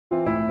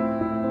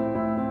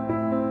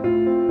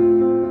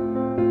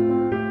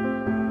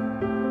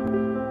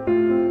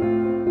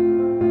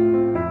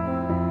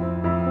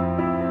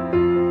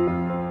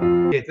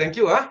thank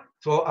you.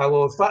 So I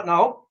will start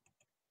now.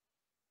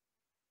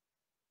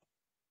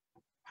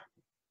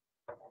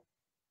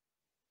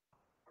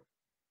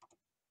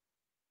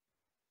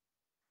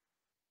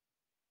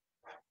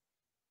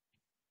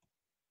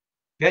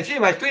 Can you see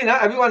my screen,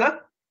 everyone?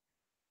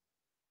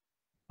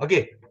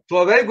 Okay,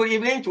 so a very good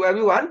evening to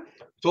everyone.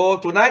 So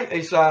tonight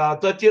is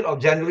 30th of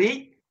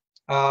January,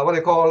 what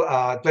I call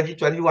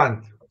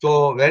 2021.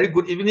 So very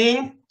good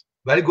evening,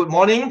 very good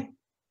morning,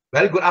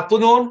 very good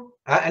afternoon,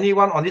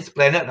 anyone on this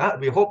planet.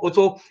 We hope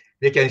also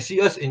they can see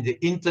us in the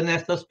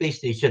International Space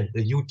Station,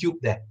 the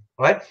YouTube there.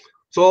 All right.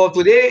 So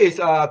today is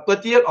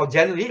 30th of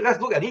January. Let's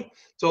look at it.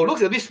 So it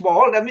looks a bit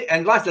small. Let me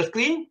enlarge the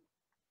screen.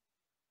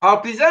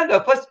 I'll present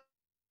the first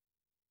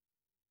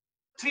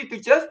 3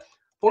 pictures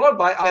followed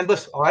by our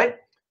members. All right.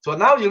 So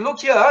now you look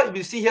here, if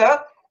you see here,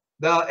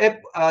 the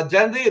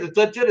January the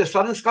 30th, the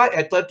southern sky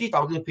at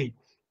 30,000 feet.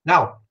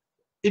 Now,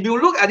 if you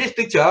look at this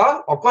picture,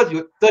 of course,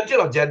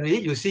 30th of January,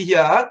 you see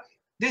here,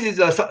 this is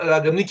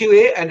the Milky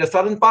Way and the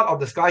southern part of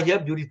the sky here,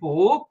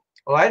 beautiful.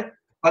 All right.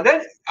 But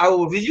then I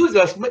will reduce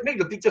make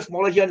the picture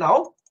smaller here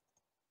now.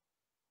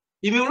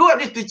 If you look at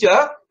this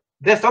picture,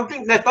 there's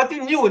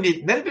nothing new in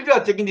it. Many people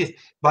are taking this.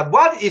 But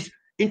what is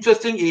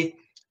interesting is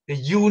the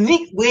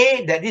unique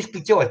way that this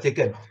picture was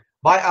taken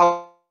by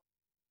our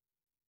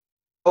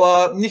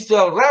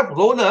Mr. Ralph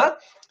Rohner,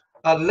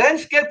 a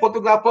landscape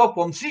photographer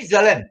from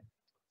Switzerland.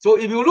 So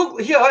if you look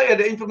here at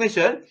the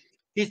information,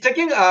 he's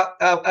taking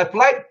a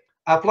flight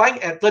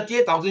flying at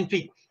 38,000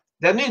 feet.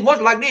 That means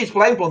most likely he's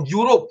flying from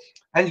Europe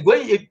and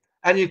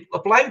he's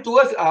flying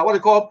towards what they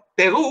call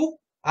Peru,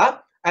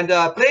 and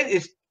the plane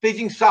is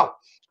facing south.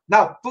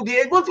 Now, to be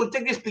able to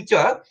take this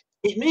picture,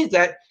 it means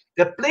that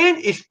the plane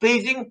is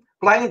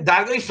flying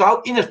directly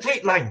south in a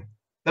straight line.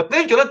 The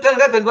plane cannot turn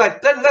left and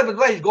right. Turn left and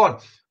right is gone.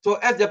 So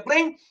as the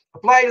plane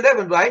flies left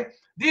and right,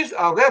 this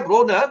Ralph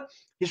Rohner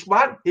is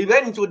smart. He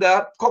went into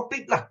the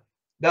cockpit,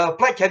 the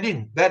flight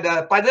cabin where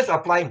the pilots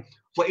are flying.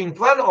 So in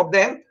front of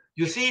them,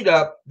 you see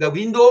the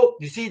window,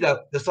 you see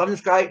the southern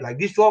sky like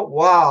this one.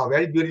 Wow,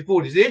 very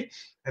beautiful, you see?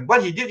 And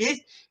what he did is,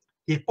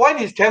 he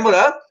pointed his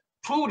camera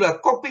through the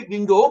cockpit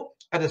window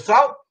at the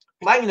south,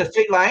 flying in a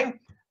straight line,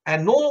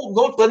 and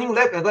no turning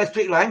left and right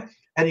straight line,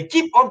 and he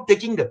keep on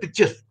taking the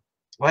pictures,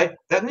 right?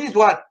 That means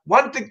what?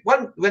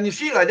 When you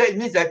see like that, it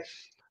means that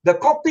the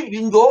cockpit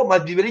window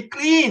must be very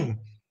clean.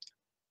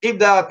 If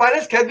the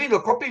pilot's cabin, the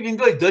cockpit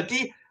window is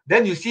dirty,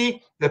 then you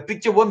see the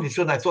picture won't be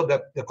so nice. So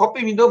the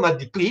cockpit window must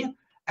be clean.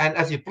 And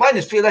as he flies in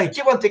a straight line, he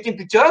keep on taking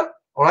picture,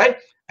 all right?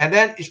 And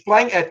then it's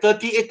flying at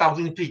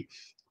 38,000 feet.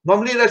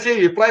 Normally, let's say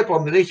you fly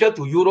from Malaysia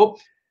to Europe,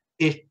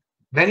 it's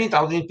many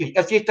thousand feet.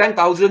 Let's say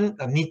 10,000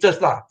 meters,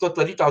 so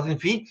 30,000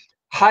 feet,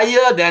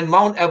 higher than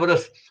Mount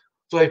Everest.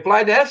 So I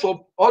fly there,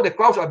 so all the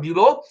clouds are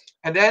below,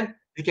 and then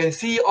you can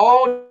see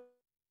all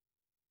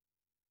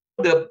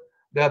the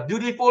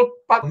beautiful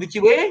part of Milky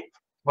Way,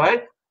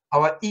 right?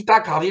 Our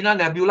Eta Carina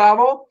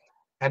Nebula,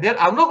 and then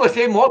I'm not going to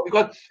say more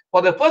because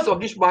for the first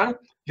of this month,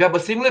 you have a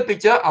similar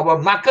picture. Our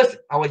Marcus,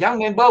 our young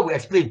member, will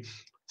explain.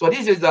 So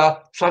this is the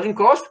Southern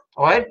Cross,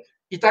 all right?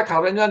 Eta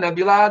Carina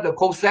Nebula, the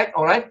Cossack,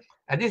 all right?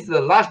 And this is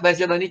the last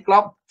Magellanic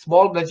Cloud,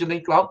 small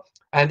Magellanic Cloud,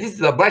 and this is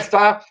the bright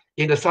star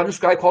in the southern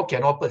sky called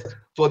Canopus.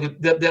 So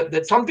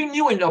the something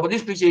new in about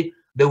this picture,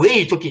 the way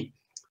he took it.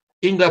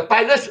 In the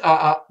pilot's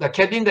the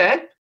cabin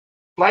there,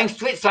 flying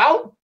straight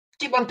south,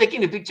 keep on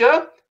taking the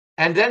picture,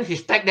 and then he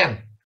stacked them.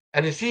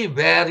 And you see,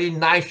 very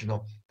nice,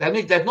 That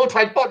means there's no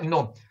tripod,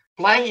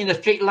 flying in a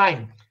straight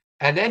line.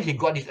 And then he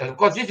got this. And of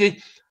course, this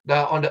is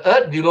on the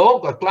earth below,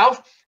 got clouds,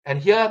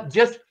 and here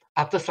just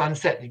after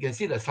sunset, you can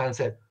see the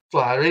sunset. So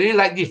I really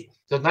like this.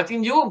 So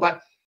nothing new, but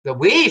the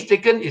way it's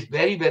taken is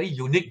very, very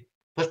unique.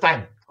 First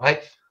time,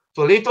 right?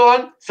 So later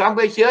on,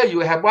 somewhere here, you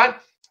have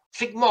what?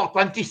 Sigma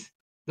Atlantis,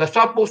 the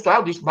South Pole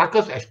Star, which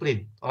Marcus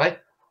explained, all right?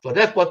 So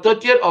that's for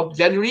 30th of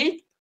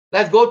January.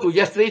 Let's go to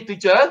yesterday's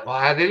picture. Oh,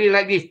 I really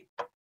like this.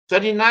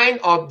 29th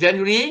of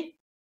January,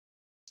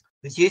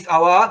 which is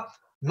our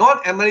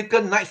North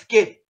American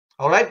nightscape,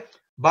 all right?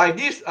 By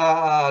this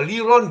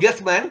Leron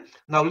Gassman.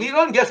 Now,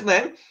 Leron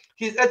Gassman,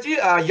 he's actually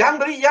a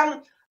very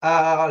young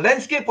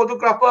landscape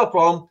photographer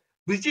from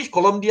British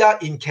Columbia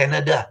in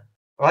Canada,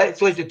 right?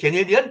 So he's a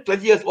Canadian,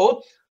 20 years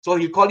old. So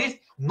he called this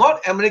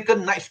North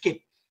American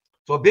nightscape.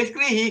 So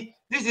basically,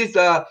 this is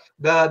the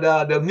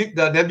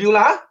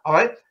nebula, all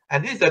right?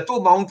 And this is the 2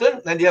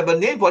 mountains, and they have a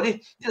name for this.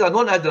 These are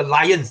known as the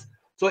lions.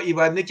 So if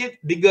I make it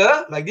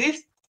bigger like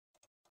this,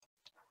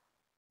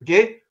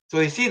 okay? So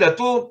you see the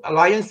 2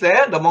 lions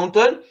there, the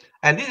mountain,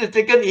 and this is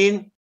taken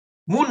in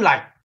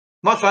moonlight,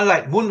 not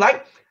sunlight,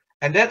 moonlight.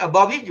 And then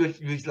above it,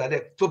 you like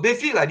that. So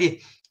basically like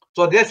this.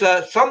 So there's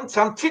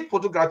some trick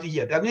photography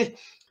here. That means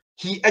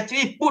he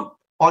actually put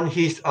on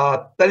his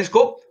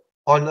telescope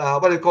on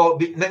what they call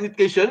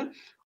magnification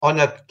on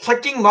a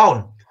tracking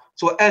mount.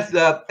 So as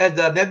the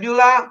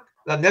nebula,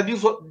 the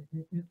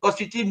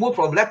nebulosity move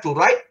from left to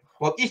right,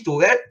 from east to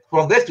west,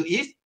 from west to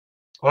east,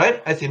 all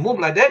right? As it move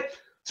like that,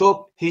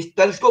 so his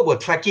telescope will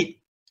track it,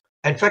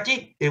 and track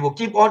it. It will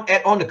keep on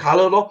add on the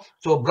color,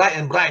 so bright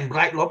and bright and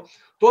bright,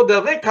 So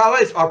the red color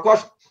is of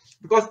course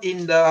because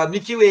in the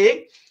Milky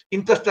Way,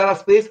 interstellar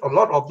space, a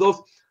lot of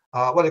those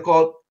what they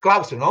call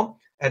clouds,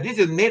 and this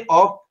is made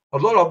of a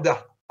lot of the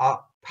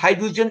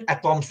hydrogen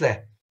atoms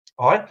there.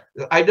 All right,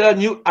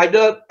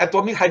 either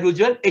atomic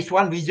hydrogen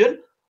H1 region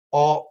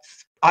or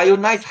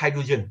ionized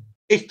hydrogen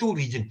H2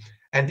 region,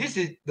 and this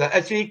is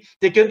actually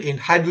taken in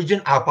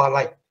hydrogen alpha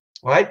light,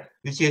 right,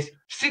 which is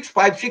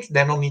 656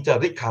 nanometer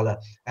red color,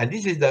 and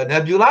this is the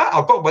nebula.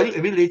 I'll talk about it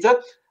a bit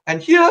later. And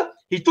here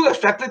he took a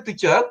satellite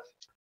picture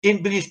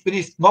with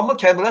his normal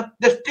camera,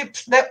 just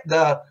snap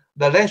the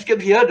landscape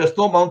here, the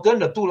snow mountain,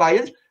 the two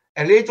lions,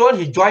 and later on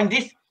he joined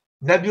this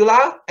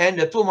nebula and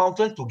the two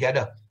mountains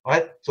together. All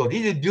right, so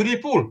this is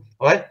beautiful.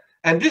 All right,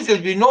 and this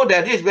is, we know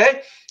that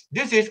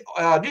this is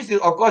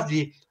of course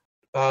the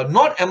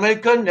North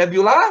American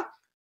nebula,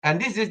 and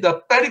this is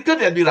the Pelican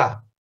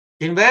nebula,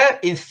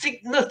 in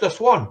Cygnus the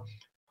Swan,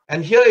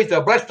 and here is the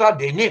bright star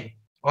they named.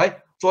 All right,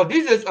 so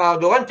this is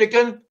the one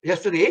taken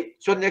yesterday,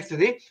 shown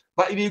yesterday.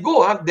 But if you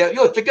go it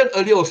was taken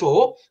earlier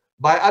also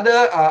by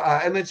other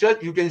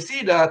amateurs. You can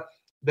see the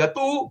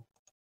two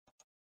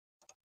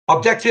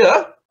objects here.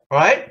 All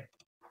right.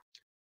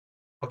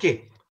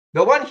 Okay.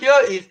 The one here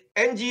is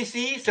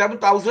NGC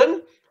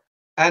 7000,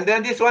 and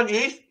then this one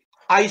is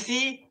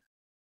IC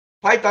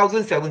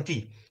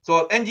 5070.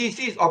 So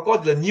NGC is of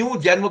course the new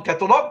general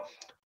catalog,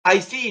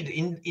 IC is the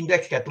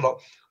index catalog.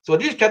 So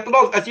this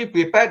catalog is actually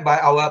prepared by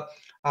our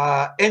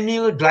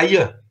Emil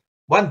Dreyer,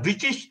 one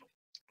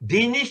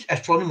Danish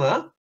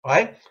astronomer,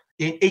 right?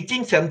 In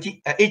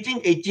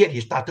 1888 he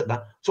started.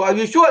 So I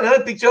will show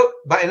another picture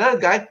by another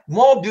guy,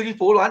 more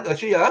beautiful one.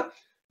 Actually,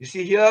 you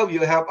see here we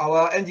have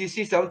our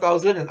NGC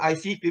 7000 and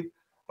IC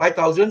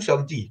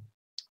 5070.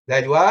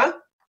 There you are.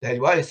 There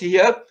you are. You see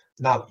here.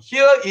 Now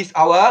here is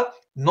our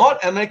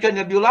North American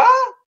nebula.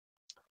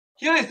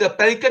 Here is the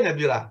Pelican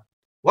nebula.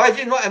 Why is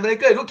it North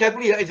America? Look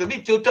carefully. It's a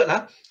bit tilted.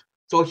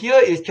 So here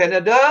is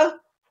Canada,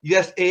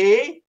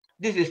 USA.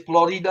 This is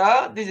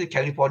Florida. This is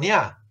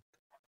California.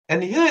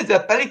 And here is the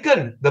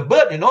pelican, the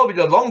bird, with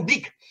a long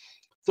beak.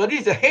 So this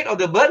is the head of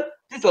the bird.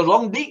 This is a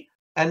long beak,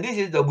 and this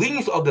is the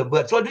wings of the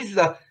bird. So this is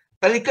the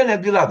Pelican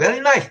nebula.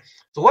 Very nice.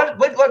 So what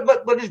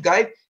this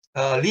guy,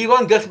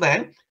 Leon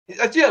Gersman, is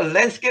actually a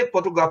landscape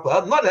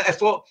photographer, not an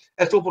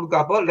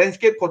astrophotographer,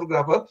 landscape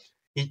photographer.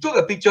 He took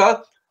a picture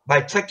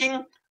by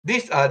tracking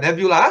this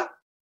nebula,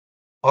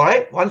 all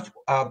right, once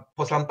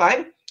for some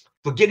time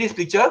to get this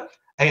picture,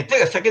 and he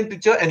take a second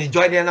picture and he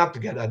join them up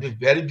together. This is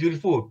very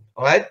beautiful,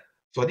 all right.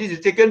 So this is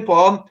taken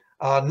from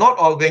north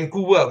of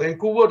Vancouver.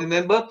 Vancouver,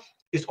 remember,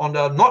 is on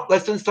the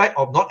northwestern side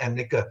of North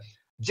America,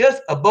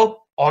 just above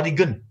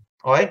Oregon,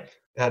 all right,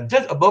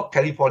 just above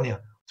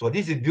California. So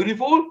this is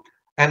beautiful.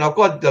 And of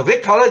course, the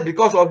red color is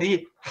because of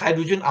the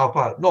hydrogen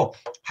alpha. No,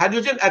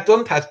 hydrogen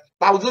atom has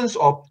thousands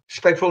of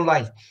spectral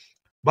lines,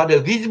 but the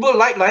visible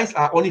light lines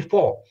are only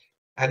 4.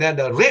 And then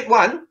the red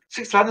one,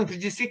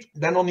 656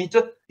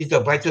 nanometer, is the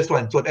brightest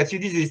one. So actually,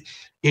 this is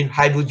in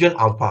hydrogen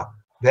alpha.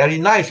 Very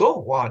nice. Oh,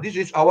 wow. This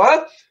is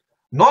our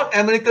North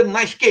American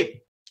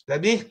nightscape.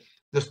 That means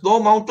the snow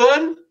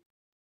mountain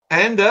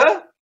and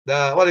the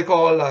what they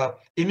call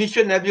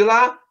emission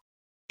nebula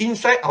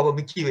inside our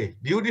Milky Way.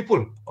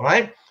 Beautiful. All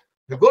right.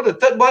 We go to the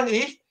third one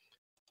is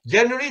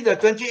January the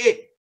 28th.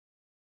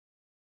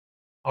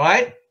 All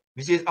right.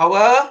 Which is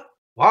our,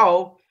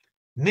 wow,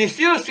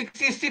 Messier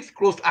 66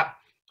 close up.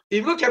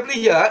 If you look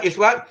carefully here, is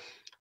what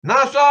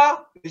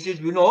NASA, which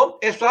is,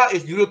 ESA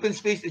is European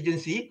Space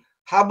Agency,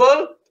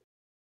 Hubble.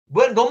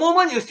 But the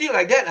moment you see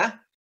like that,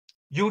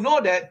 you know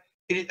that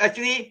it is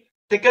actually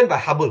taken by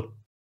Hubble.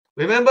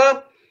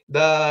 Remember,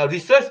 the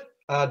research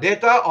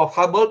data of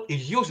Hubble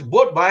is used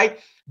both by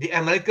the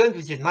Americans,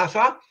 which is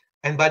NASA,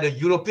 and by the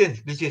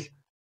Europeans, which is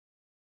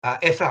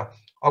ESA.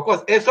 Of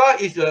course, ESA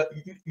is the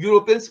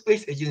European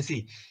Space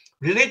Agency.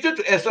 Related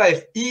to ESA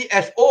is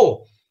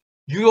ESO,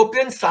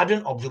 European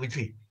Southern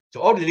Observatory.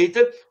 So all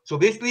related. So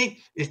basically,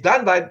 it's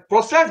done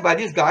processed by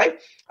this guy.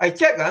 I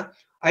checked.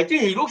 I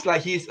think he looks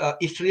like he's an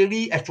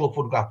Israeli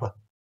astrophotographer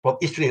from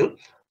Israel.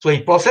 So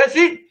he processed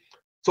it.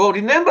 So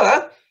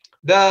remember,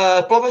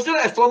 the professional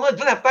astronomers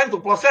don't have time to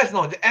process.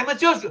 No, the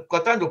amateurs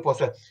got time to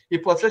process. He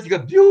processed. He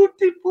got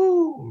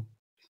beautiful.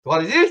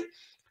 What is this?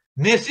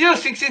 Messier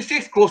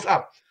 66 close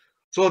up.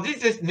 So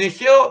this is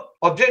Messier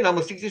object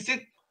number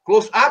 66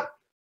 close up,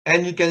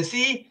 and you can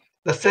see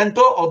the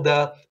center of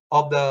the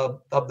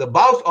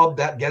bulge of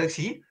that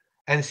galaxy,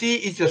 and see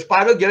it's a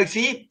spiral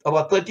galaxy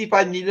about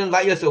 35 million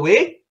light years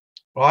away.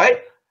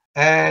 Right,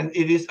 and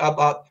it is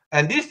about,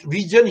 and this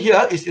region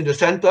here is in the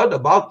center,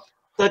 about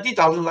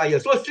 30,000 light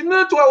years. So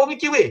similar to our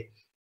Milky Way.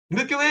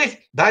 Milky Way's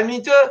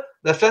diameter,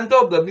 the center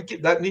of the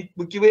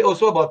Milky Way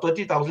also about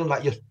 30,000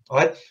 light years. All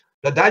right,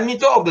 the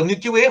diameter of the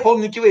Milky Way, whole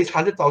Milky Way, is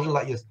 100,000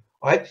 light years.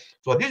 All right,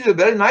 so this is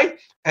very nice,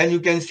 and you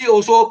can see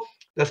also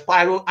the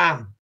spiral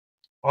arm.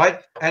 All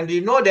right, and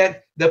you know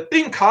that the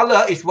pink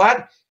color is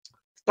what?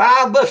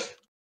 Starburst.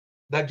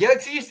 The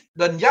galaxies,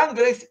 the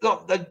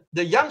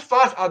young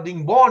stars are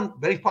being born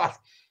very fast.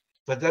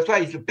 So that's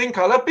why it's a pink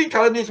color. Pink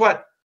color means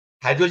what?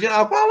 Hydrogen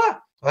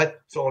alpha. Right?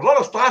 So a lot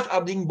of stars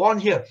are being born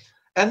here.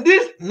 And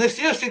this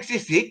Messier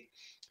 66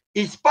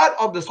 is part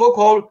of the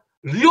so-called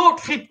Leo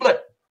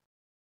triplet.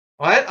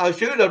 All right, I'll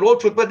show you the Leo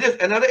triplet. This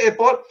is another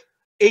APOD,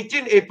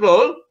 18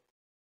 April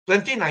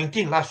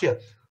 2019, last year.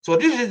 So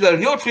this is the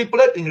Leo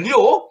triplet in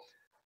Leo,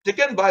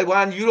 taken by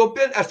one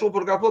European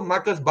astrophotographer,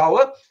 Marcus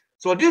Bauer.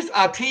 So these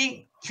are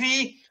three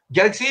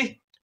galaxies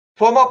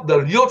form up the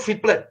Leo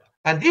triplet.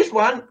 And this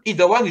one is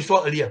the one we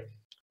saw earlier,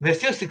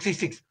 Messier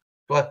 66.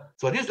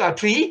 So these are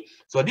three.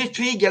 So these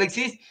three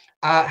galaxies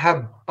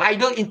have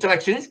tidal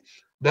interactions.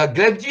 The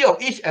gravity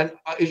of each and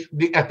is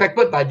being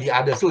affected by the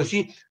other. So you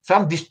see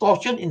some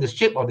distortion in the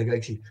shape of the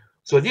galaxy.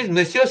 So this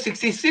Messier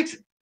 66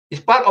 is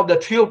part of the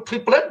trio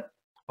triplet,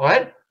 all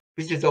right,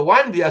 which is the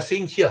one we are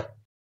seeing here.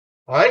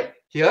 All right,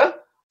 here.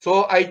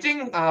 So I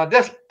think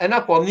that's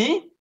enough for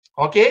me.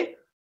 Okay.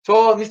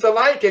 So Mr.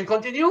 Lai can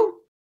continue.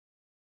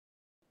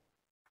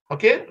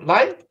 Okay,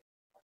 Lai.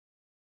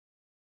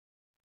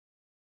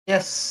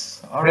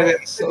 Yes. All right.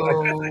 So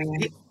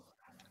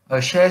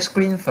share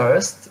screen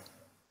first.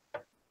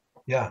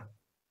 Yeah.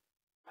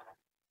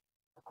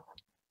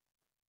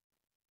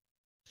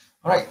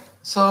 All right.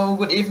 So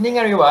good evening,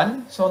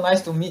 everyone. So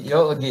nice to meet you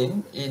all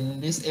again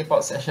in this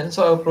APOD session.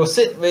 So I'll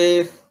proceed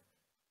with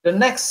the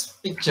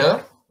next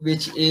picture,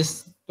 which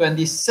is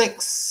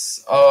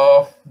 26th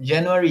of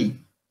January.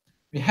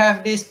 We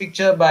have this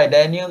picture by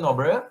Daniel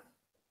Nobre,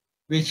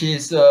 which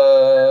is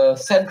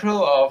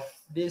central of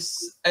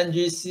this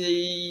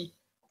NGC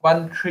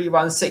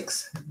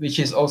 1316, which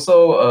is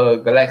also a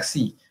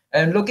galaxy.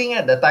 And looking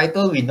at the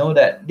title, we know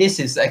that this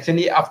is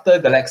actually after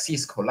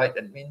galaxies collide.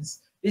 That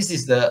means this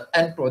is the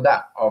end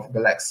product of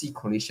galaxy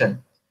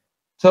collision.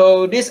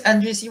 So this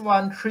NGC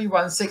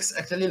 1316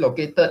 actually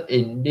located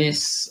in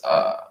this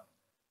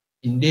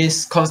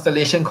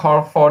constellation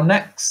called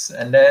Fornax,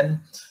 and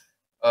then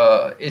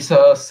it's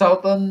a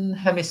southern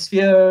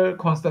hemisphere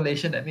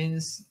constellation. That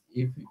means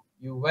if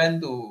you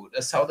went to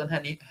the southern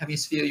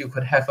hemisphere, you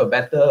could have a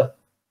better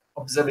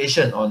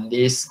observation on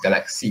this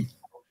galaxy.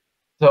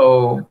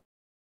 So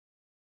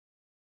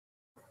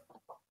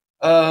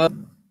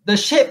the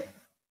shape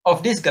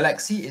of this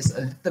galaxy is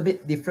a little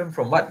bit different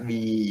from what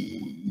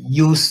we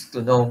used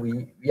to know.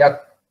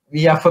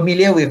 We are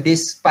familiar with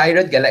this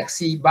spiral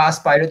galaxy, bar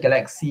spiral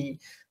galaxy.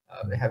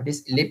 We have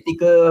these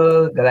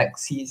elliptical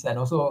galaxies and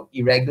also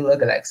irregular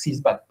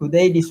galaxies. But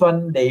today, this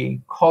one,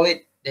 they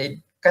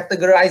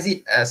categorize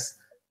it as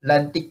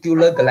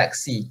lenticular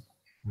galaxy.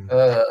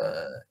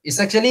 It's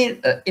actually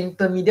an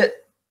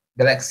intermediate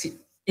galaxy,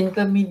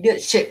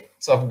 intermediate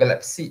shapes of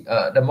galaxy.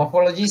 The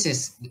morphology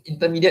is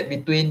intermediate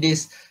between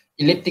these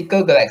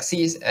elliptical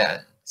galaxies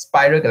and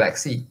spiral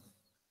galaxy.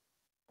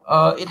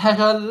 It has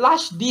a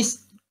large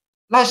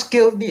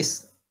scale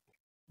disk,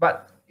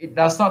 but it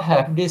does not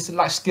have this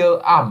large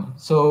scale arm,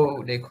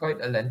 so they call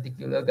it a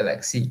lenticular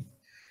galaxy.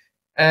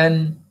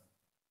 And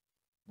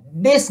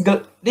this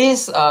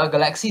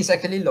galaxy is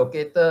actually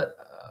located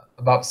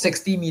about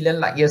 60 million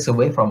light years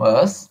away from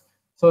us.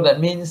 So that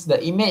means the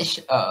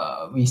image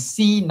we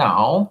see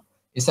now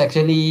is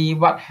actually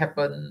what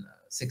happened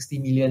 60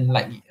 million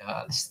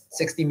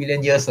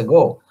years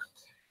ago.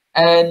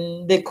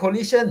 And the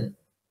collision,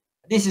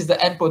 this is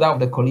the end product of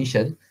the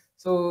collision.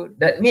 So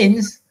that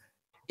means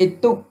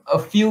it took a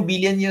few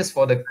billion years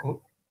for the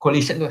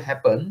collision to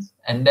happen,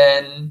 and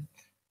then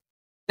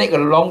take a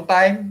long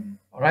time.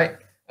 All right,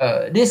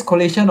 this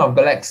collision of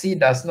galaxy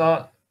does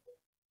not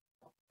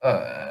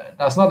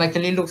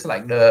actually looks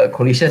like the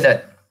collision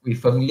that we're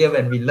familiar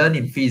when we learn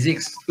in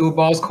physics. Two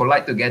balls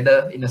collide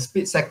together in a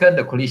split second.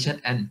 The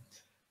collision and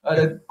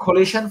the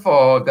collision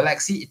for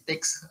galaxy, it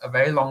takes a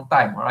very long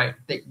time. All right,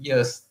 take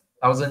years,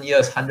 1,000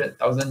 years,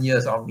 100,000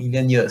 years, or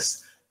million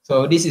years.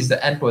 So this is the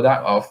end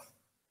product of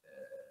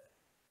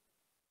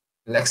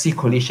galaxy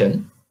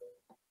collision.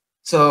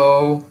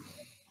 So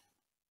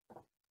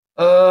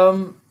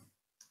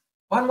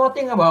one more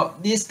thing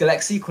about this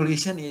galaxy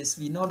collision is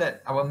we know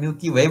that our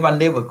Milky Way one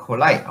day will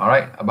collide. All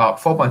right, about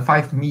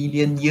 4.5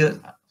 million years,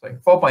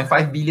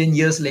 4.5 billion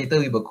years later,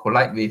 we will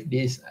collide with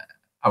this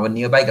our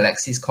nearby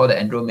galaxies called the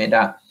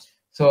Andromeda.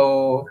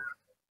 So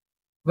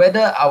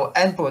whether our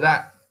end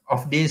product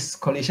of this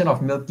collision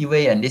of Milky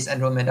Way and this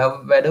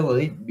Andromeda, whether will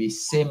it be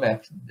same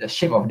as the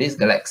shape of this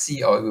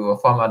galaxy, or we will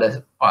form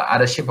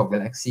other shape of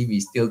galaxy, we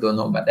still don't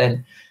know. But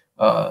then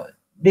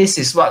this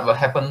is what will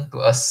happen to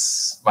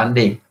us one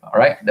day. All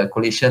right, the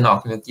collision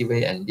of Milky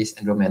Way and this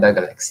Andromeda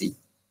galaxy.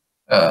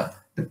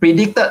 The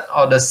predicted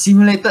or the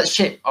simulated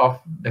shape of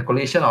the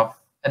collision of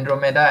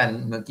Andromeda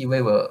and Milky Way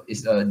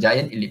is a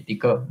giant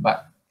elliptical,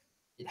 but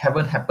it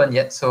haven't happened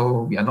yet,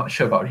 so we are not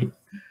sure about it.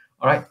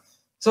 All right,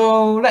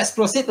 so let's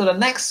proceed to the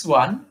next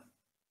one.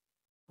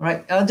 All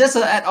right, just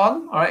to add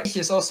on, all right, which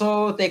is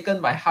also taken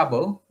by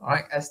Hubble. All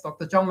right, as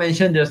Dr. Chong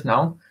mentioned just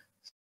now.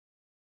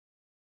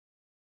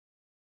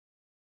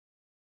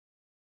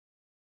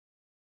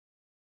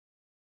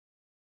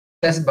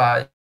 That's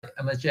by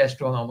amateur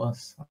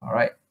astronomers. All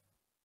right.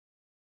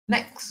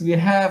 Next, we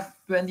have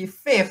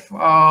 25th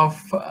of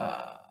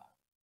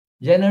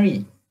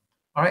January.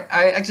 All right,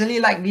 I actually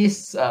like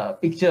this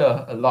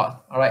picture a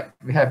lot. All right,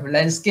 we have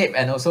landscape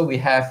and also we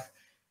have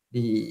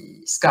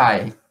the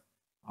sky.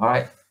 All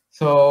right.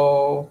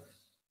 So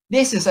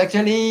this is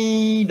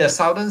actually the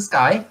southern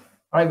sky.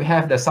 All right. We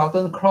have the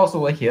Southern Cross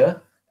over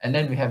here, and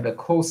then we have the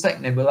Cossack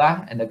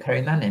Nebula and the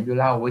Carina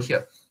Nebula over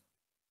here.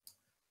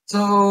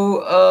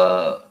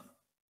 So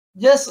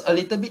just a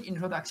little bit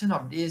introduction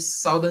of this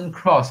Southern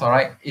Cross. All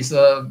right.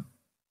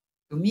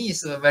 To me,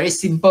 it's a very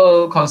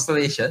simple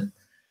constellation.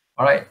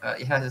 All right.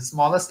 It has the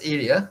smallest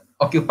area,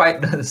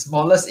 occupied the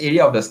smallest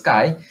area of the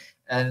sky,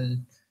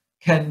 and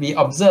can be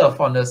observed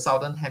on the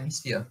southern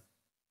hemisphere.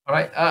 All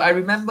right. I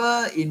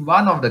remember in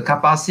one of the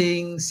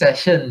Kapasing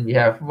session, we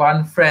have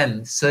one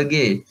friend,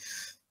 Sergey.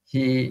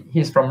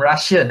 He's from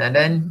Russian, and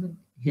then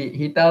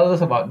he tells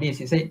us about this.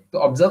 He said to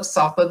observe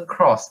Southern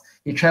Cross,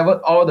 he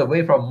traveled all the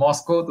way from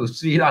Moscow to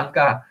Sri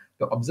Lanka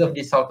to observe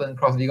this Southern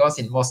Cross, because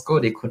in Moscow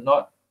they could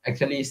not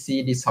actually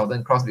see this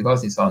Southern Cross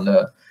because it's on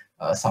the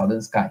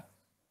southern sky.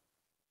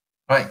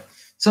 Right.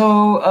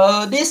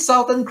 So this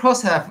Southern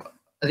Cross have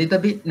a little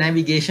bit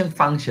navigation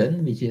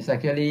function, which is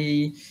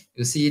actually,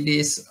 you see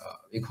this,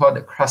 we call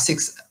the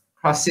crisis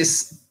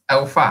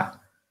alpha.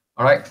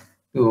 All right.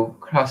 To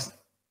cross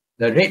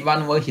the red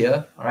one over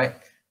here. All right.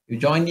 You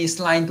join this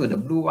line to the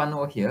blue one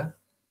over here.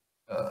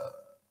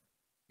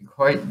 We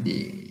call it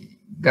the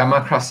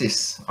gamma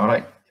crisis. All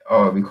right.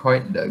 Or we call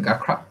it the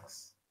GACRAX.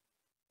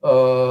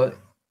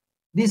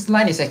 This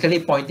line is actually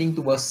pointing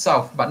towards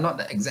south, but not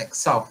the exact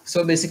south.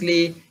 So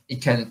basically,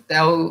 it can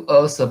tell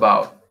us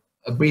about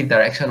a brief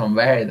direction on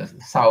where the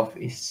south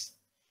is.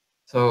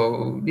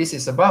 So this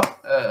is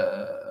about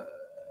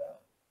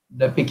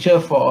the picture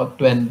for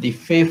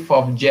 25th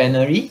of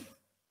January.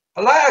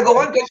 I got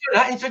one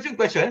question, interesting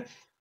question.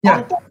 Yeah.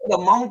 On top of the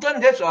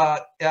mountain, there's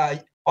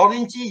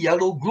orangey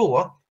yellow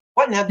glow.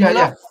 What nebula?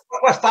 Yeah.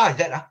 What star is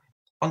that?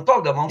 On top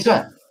of the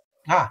mountain.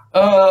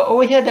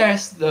 Over here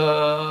there's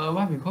the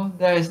what we call,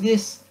 there's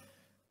this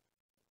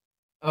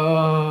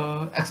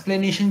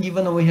explanation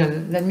given over here.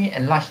 Let me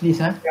enlarge this.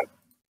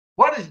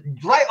 What is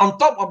right on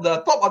top of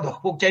the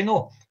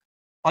volcano?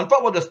 On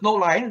top of the snow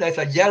line, there's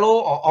a yellow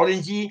or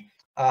orangey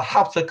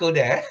half circle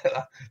there.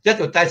 Just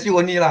to test you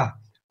only lah.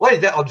 What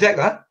is that object?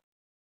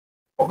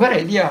 Forgot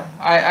idea.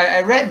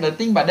 I read the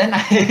thing, but then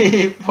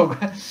I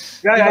forgot.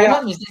 If I'm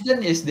not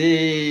mistaken, is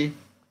the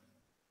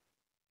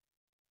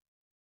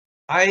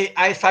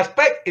I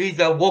suspect it is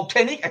a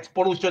volcanic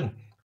explosion.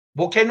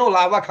 Volcano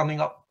lava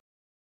coming up.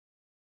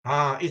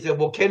 It's a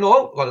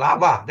volcano or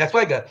lava. That's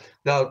why the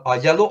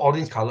yellow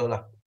orange color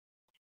lah.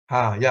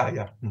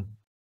 Yeah.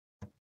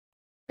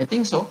 I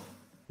think so.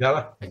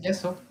 Yeah. I guess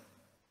so.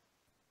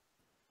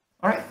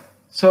 All right.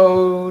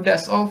 So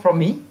that's all from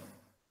me.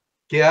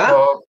 Yeah.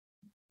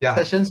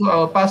 Session. So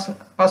I'll pass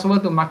over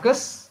to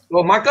Marcus.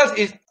 So Marcus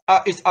is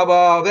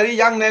our very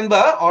young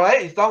member. All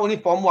right. It's not only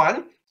Form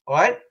 1. All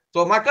right.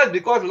 So Marcus,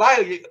 because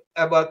live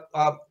about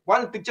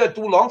one picture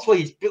too long, so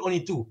he's only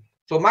 2.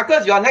 So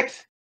Marcus, you are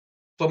next.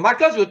 So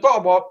Marcus will talk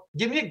about,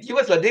 give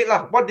us a date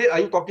lah. What date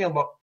are you talking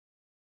about?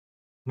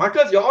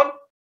 Marcus, you're on.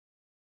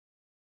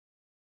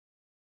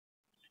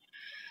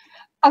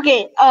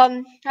 Okay.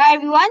 Hi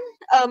everyone.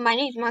 My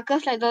name is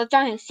Marcus. Like Dr.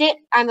 Zhang has said,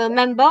 I'm a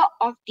member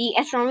of the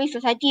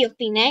Astronomical Society of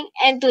Penang,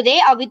 and today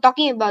I'll be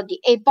talking about the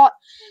APOD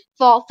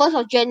for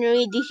 1st of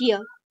January this year.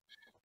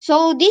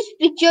 So this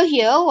picture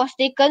here was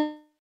taken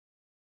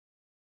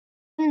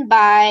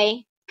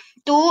by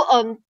two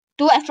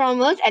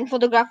astronomers and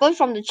photographers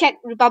from the Czech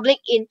Republic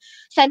in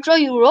Central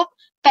Europe,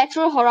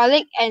 Petro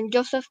Horalik and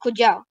Joseph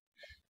Kujau.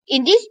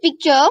 In this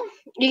picture,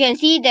 you can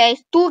see there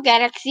is 2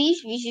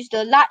 galaxies, which is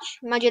the large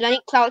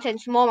Magellanic Clouds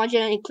and small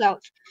Magellanic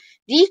Clouds.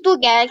 These 2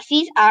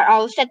 galaxies are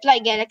our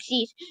satellite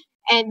galaxies,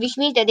 and which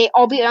means that they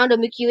orbit around the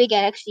Milky Way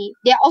galaxy.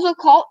 They are also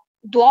called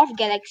dwarf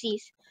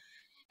galaxies.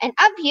 And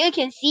up here, you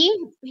can see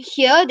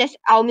here there's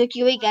our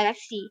Milky Way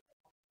galaxy.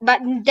 But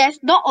there's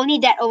not only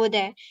that over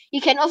there.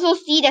 You can also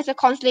see there's a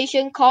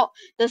constellation called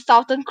the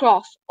Southern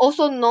Cross,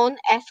 also known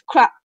as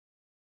Crux.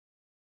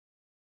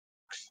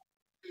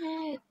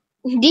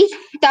 These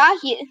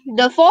stars here,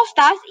 the 4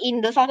 stars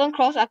in the Southern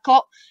Cross are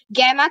called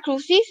Gamma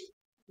Crucis,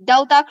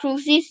 Delta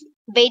Crucis,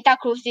 Beta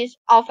Crucis,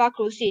 Alpha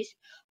Crucis,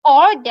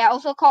 or they're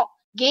also called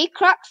Gay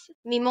Crux,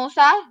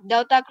 Mimosa,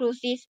 Delta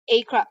Crucis,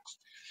 A Crux.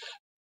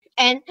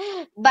 And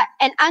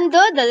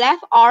under the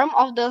left arm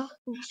of the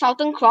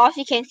Southern Cross,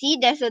 you can see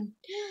there's a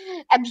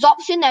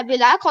absorption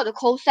nebula called the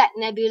Cossack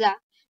Nebula.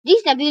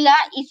 This nebula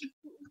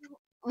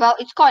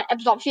it's called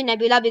absorption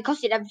nebula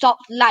because it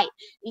absorbs light.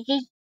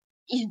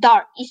 It's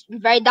dark. It's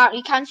very dark.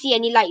 You can't see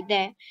any light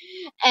there,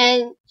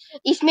 and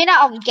it's made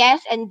out of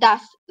gas and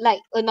dust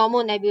like a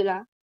normal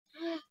nebula.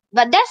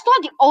 But that's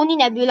not the only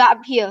nebula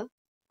up here.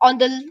 On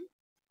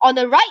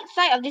the right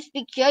side of this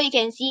picture, you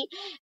can see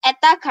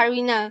Eta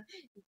Carina.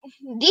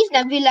 This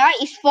nebula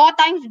is 4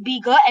 times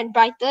bigger and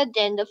brighter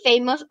than the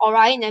famous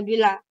Orion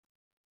Nebula.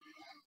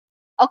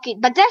 Okay,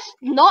 but that's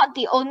not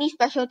the only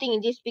special thing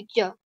in this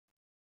picture.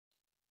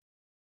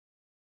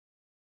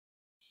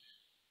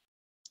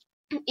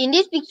 In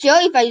this picture,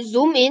 if I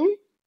zoom in,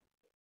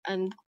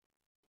 I'm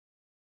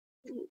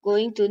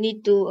going to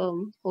need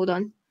to hold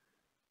on.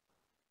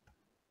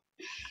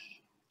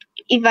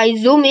 If I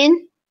zoom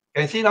in,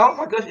 Can you see now?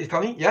 Marcus is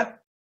coming. Yeah.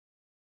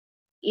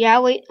 yeah,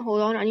 wait,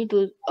 hold on. I need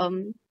to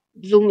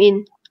zoom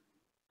in.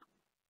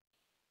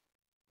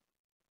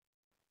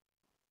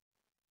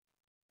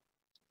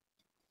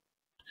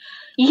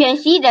 You can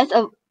see there's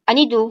a. I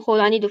need to hold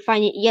on. I need to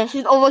find it. Yes,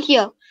 it's over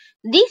here.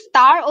 This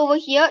star over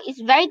here is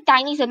very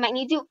tiny. It's a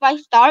magnitude 5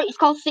 star. It's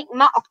called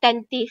Sigma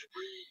Octantis.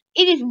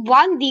 It is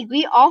 1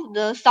 degree of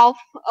the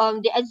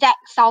the exact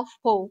south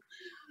pole,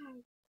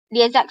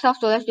 the exact south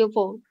celestial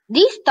pole.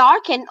 This star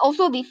can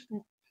also be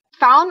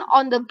found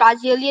on the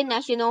Brazilian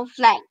national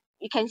flag.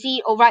 You can see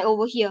it right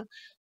over here.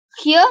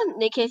 Here,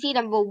 they can see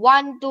number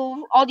 1,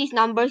 2, all these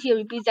numbers here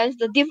represents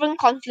the different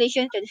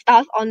constellations and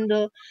stars on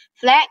the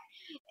flag.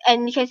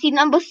 And you can see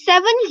number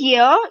 7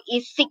 here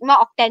is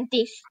Sigma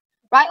Octantis,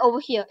 right over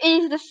here.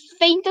 It is the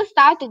faintest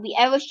star to be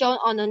ever shown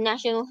on the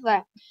national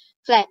flag.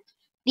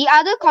 The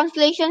other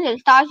constellations and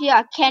stars here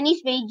are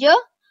Canis Major,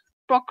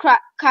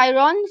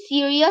 Prochyron,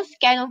 Sirius,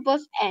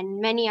 Canopus, and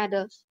many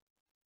others.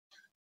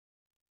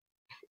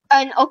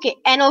 And okay,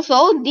 and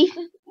also these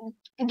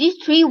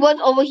 3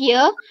 words over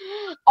here,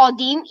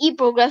 Audim, E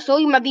Progresso,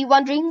 you might be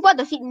wondering what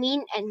does it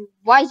mean and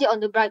why is it on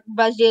the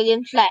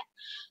Brazilian flag?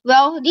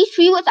 Well, these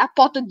 3 words are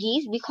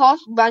Portuguese because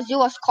Brazil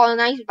was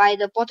colonized by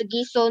the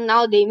Portuguese, so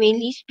now they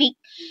mainly speak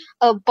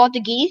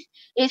Portuguese.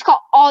 It's called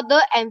order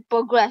and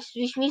progress,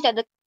 which means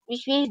that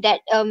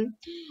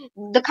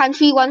the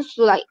country wants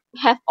to like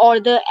have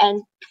order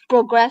and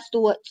progress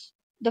towards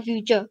the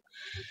future.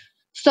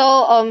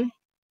 So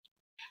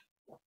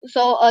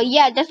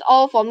yeah, that's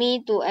all for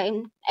me to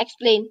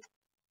explain.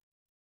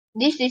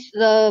 This is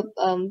the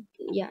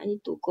yeah, I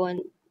need to go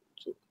and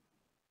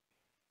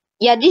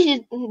yeah,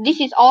 this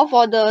is all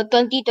for the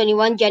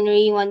 2021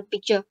 January 1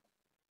 picture.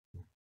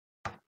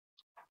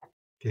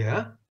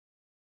 Yeah.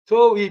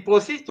 So we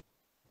proceed to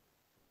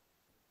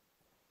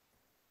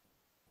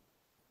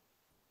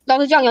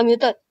Dr. Zhang, you're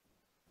muted.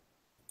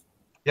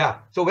 yeah.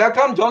 So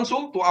welcome John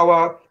Su to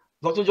our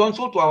Dr. John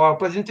Su to our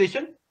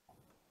presentation.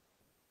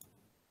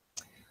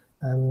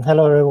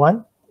 Hello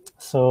everyone.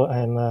 So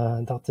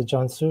I'm Dr.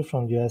 John Su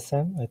from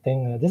USM. I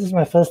think this is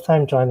my first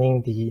time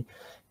joining the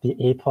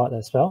APOD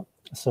as well.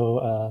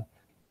 So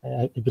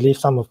I believe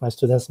some of my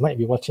students might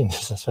be watching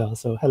this as well.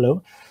 So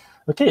hello.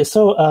 Okay,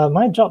 so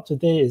my job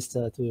today is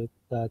to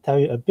tell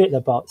you a bit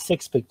about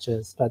 6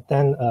 pictures, but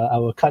then I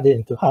will cut it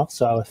into half.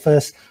 So I will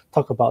first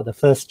talk about the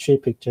first 3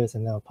 pictures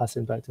and then I'll pass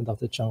it back to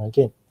Dr. Chong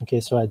again. Okay,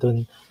 so I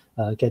don't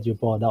get you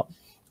bored out.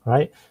 All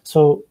right,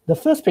 so the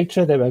first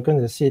picture that we're going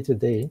to see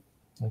today,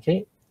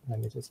 okay, let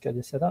me just get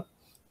this set up.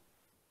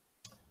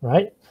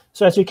 Right,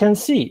 so as you can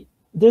see,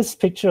 this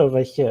picture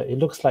over here, it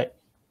looks like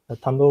a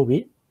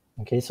tumbleweed.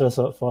 Okay, so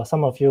for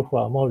some of you who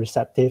are more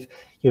receptive,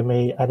 you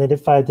may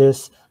identify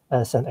this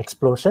as an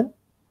explosion.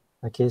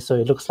 Okay, so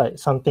it looks like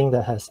something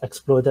that has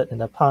exploded in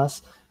the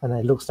past, and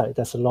it looks like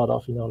there's a lot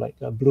of, like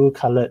blue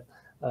colored,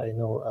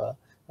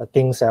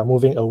 things that are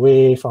moving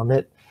away from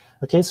it.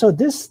 Okay, so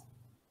this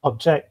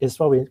object is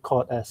what we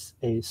call as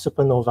a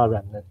supernova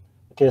remnant.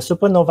 Okay, a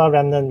supernova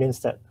remnant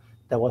means that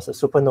there was a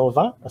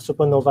supernova. A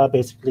supernova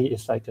basically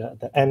is like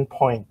the end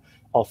point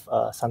of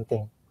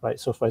something, right?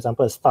 So for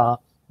example, a star,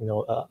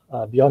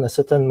 beyond a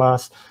certain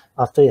mass,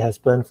 after it has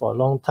burned for a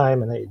long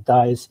time and then it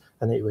dies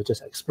and then it will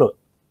just explode.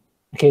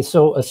 Okay,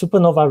 so a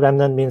supernova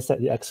remnant means that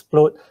it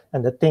explodes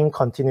and the thing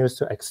continues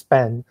to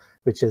expand,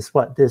 which is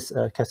what this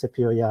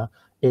Cassiopeia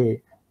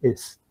A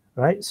is,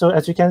 right? So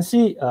as you can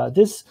see,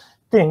 this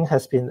thing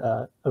has been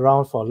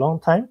around for a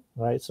long time,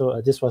 right?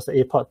 So this was the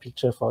APOD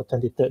picture for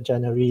 23rd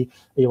January.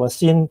 It was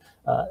seen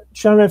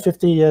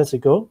 350 years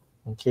ago.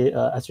 Okay,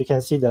 as you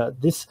can see,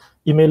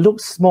 it may look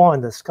small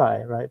in the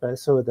sky, right? But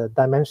so the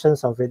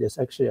dimensions of it is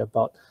actually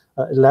about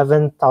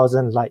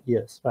 11,000 light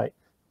years, right?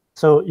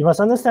 So you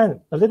must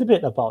understand a little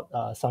bit about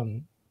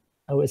some,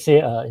 I would say,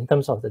 in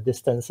terms of the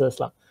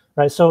distances,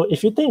 right? So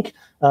if you think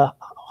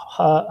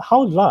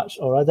how large,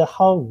 or rather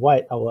how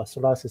wide our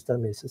solar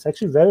system is, it's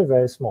actually very,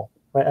 very small,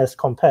 right, as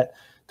compared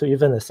to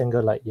even a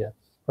single light year,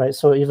 right?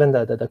 So even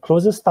the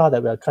closest star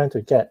that we are trying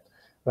to get,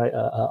 right,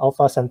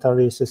 Alpha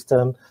Centauri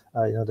system,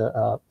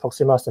 the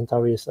Proxima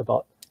Centauri is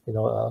about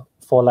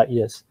 4 light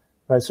years,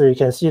 right? So you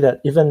can see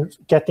that even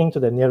getting to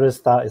the nearest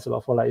star is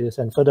about 4 light years,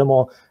 and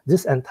furthermore,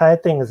 this entire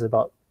thing is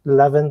about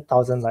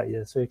 11,000 light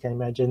years. So you can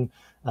imagine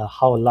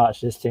how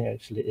large this thing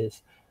actually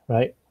is,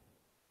 right?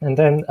 And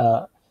then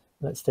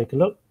let's take a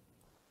look.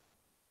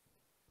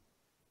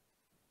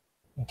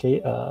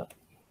 Okay,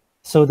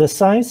 so the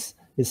size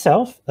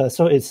itself,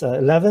 so it's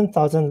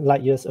 11,000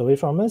 light years away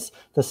from us.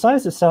 The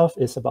size itself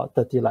is about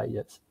 30 light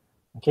years.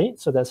 Okay,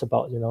 so that's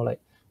about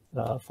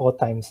 4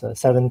 times,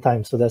 7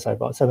 times. So that's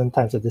about 7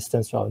 times the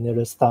distance to our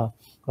nearest star,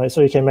 right?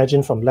 So you can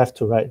imagine from left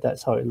to right,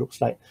 that's how it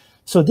looks like.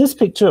 So this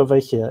picture over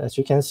here, as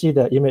you can see,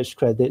 the image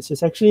credits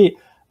is actually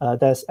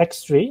there's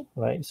X-ray,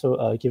 right?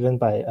 So given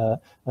by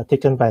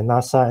taken by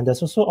NASA, and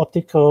there's also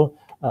optical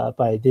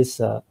by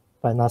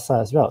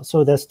NASA as well.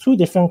 So there's 2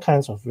 different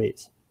kinds of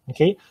rays.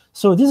 Okay,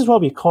 so this is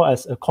what we call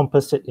as a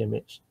composite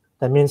image.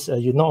 That means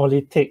you not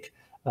only take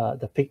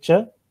the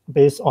picture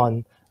based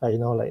on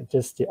like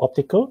just the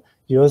optical,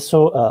 you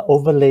also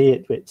overlay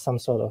it with some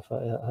sort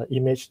of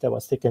image that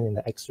was taken in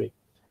the X-ray.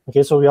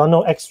 Okay, so we all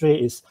know X-ray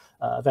is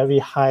very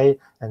high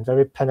and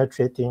very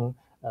penetrating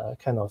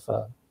kind of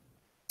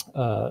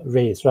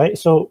rays, right?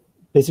 So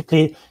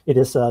basically, it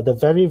is the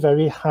very,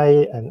 very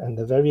high and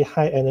the very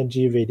high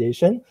energy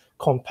radiation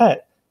compared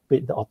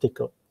with the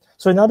optical.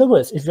 So in other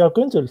words, if you are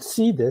going to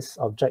see this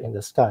object in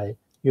the sky,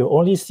 you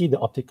only see the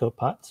optical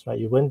parts, right?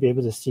 You won't be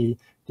able to see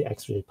the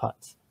X-ray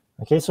parts.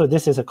 Okay, so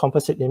this is a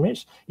composite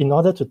image in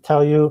order to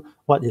tell you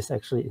what is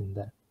actually in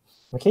there.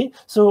 Okay,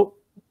 so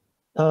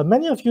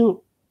many of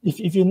you,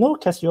 if you know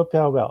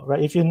Cassiopeia well,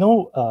 right? If you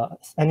know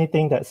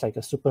anything that's like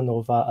a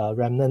supernova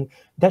remnant,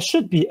 there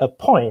should be a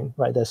point,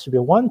 right? There should be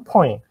one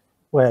point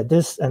where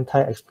this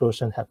entire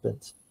explosion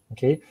happens.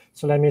 Okay,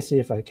 so let me see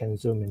if I can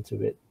zoom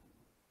into it.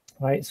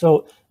 Right,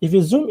 so if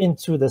you zoom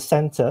into the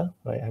center,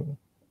 right,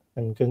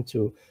 I'm going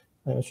to,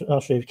 I'm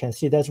not sure if you can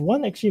see, there's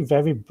one actually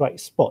very bright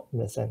spot in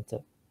the center.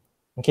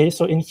 Okay,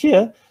 so in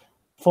here,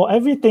 for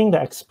everything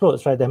that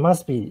explodes, right, it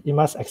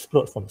must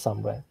explode from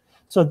somewhere.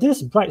 So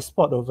this bright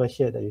spot over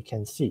here that you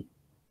can see,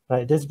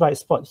 right, this bright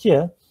spot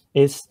here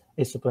is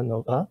a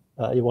supernova.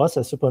 It was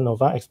a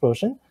supernova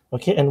explosion.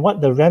 Okay, and what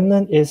the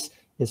remnant is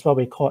what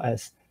we call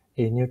as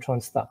a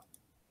neutron star.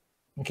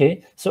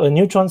 Okay, so a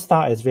neutron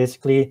star is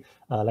basically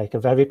like a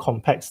very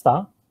compact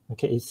star.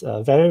 Okay, it's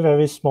very,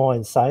 very small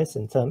in size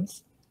in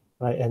terms,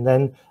 right? And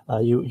then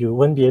you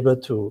won't be able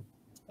to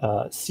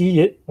see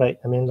it, right?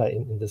 I mean, like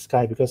in the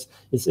sky, because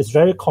it's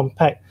very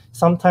compact.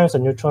 Sometimes a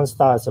neutron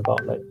star is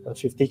about like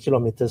 50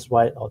 kilometers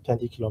wide or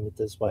 20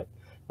 kilometers wide,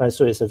 right?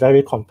 So it's a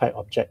very compact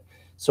object.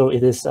 So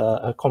it is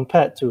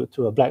compared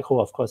to a black hole.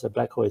 Of course, a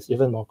black hole is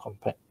even more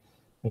compact.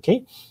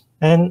 Okay,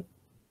 and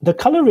the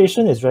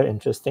coloration is very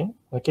interesting.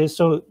 Okay,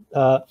 so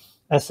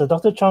as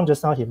Dr. Chong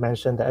just now, he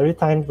mentioned that every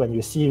time when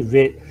you see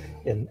red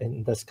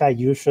in the sky,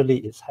 usually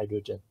it's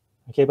hydrogen.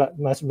 Okay, but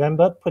must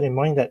remember, put in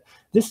mind that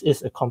this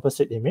is a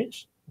composite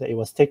image, that it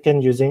was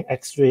taken using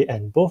X-ray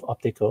and both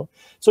optical.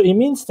 So it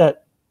means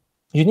that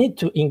you need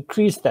to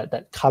increase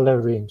that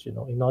color range,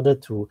 in order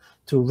to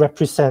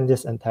represent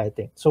this entire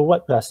thing. So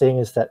what we are saying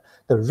is that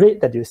the red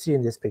that you see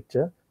in this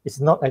picture is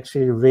not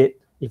actually red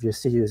if you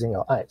see using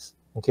your eyes.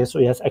 Okay, so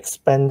it has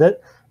expanded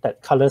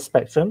that color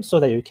spectrum so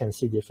that you can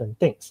see different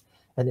things.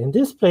 And in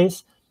this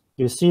place,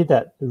 you see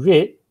that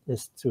red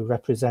is to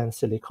represent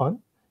silicon,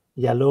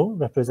 yellow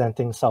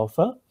representing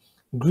sulfur,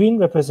 green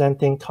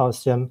representing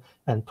calcium,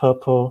 and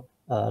purple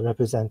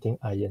representing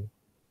iron.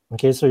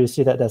 Okay, so you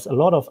see that there's a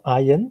lot of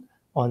iron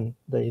on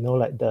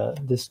the,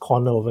 this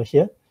corner over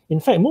here. In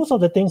fact, most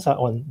of the things are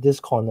on this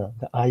corner.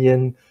 The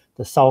iron,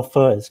 the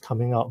sulfur is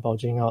coming out,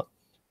 bulging out.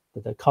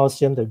 The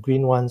calcium, the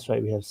green ones,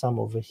 right? We have some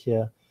over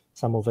here,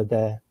 some over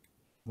there.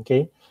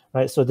 Okay,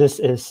 right? So this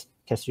is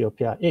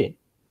Cassiopeia A.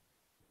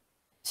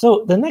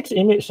 So the next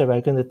image that we're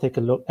going to take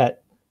a look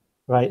at,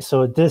 right?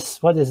 So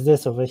this, what is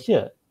this over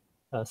here?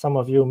 Some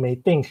of you may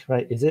think,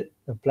 right? Is it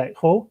a black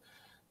hole?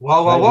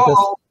 Wow, wow, right?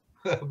 wow!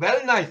 Because,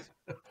 very nice.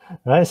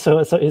 Right. So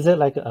is it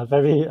like a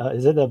very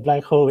is it a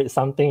black hole with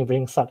something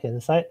being sucked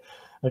inside?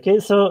 Okay.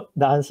 So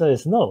the answer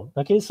is no.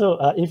 Okay. So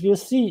if you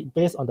see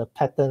based on the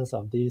patterns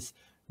of these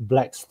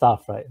black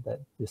stuff, right,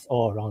 that is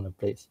all around the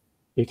place,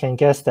 you can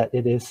guess that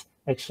it is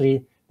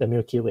actually the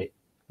Milky Way.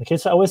 Okay.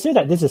 So I would say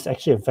that this is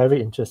actually a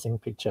very interesting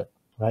picture,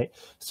 right?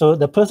 So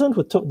the person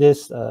who took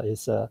this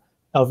is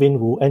Alvin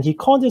Wu, and he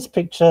called this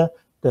picture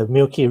the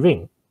Milky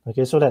Ring.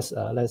 Okay, so let's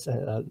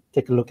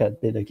take a look at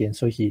it again.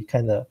 So he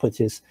kind of puts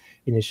his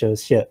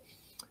initials here.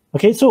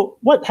 Okay, so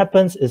what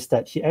happens is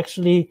that he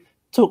actually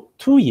took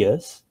 2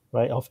 years,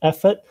 right, of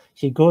effort.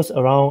 He goes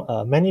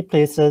around many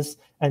places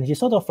and he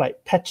sort of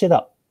like patch it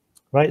up,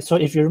 right? So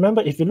if you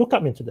remember, if you look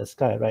up into the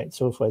sky, right?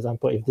 So for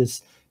example, if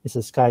this is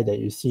a sky that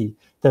you see,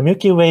 the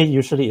Milky Way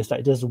usually is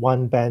like just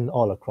one band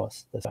all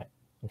across the sky.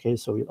 Okay,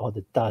 so with all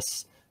the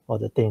dust, all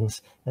the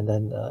things, and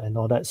then and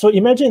all that. So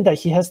imagine that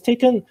he has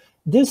taken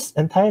this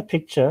entire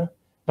picture,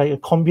 like a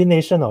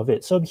combination of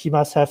it. So he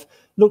must have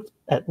looked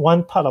at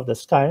one part of the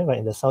sky, right,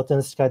 in the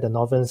southern sky, the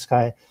northern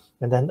sky,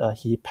 and then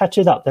he patched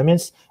it up. That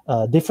means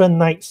different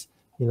nights,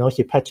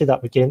 he patched it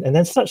up again, and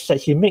then such that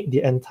he made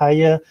the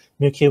entire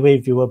Milky Way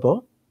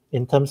viewable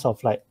in terms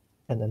of like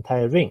an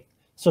entire ring.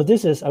 So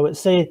this is, I would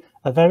say,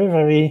 a very,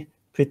 very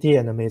pretty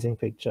and amazing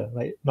picture,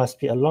 right? Must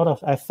be a lot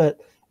of effort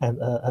and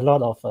a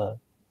lot of,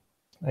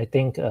 I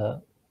think,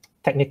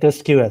 technical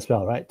skill as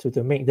well, right,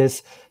 to make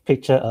this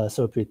picture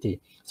so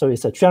pretty. So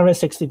it's a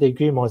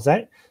 360-degree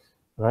mosaic,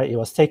 right? It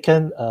was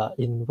taken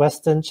in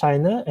Western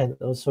China and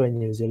also in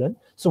New Zealand.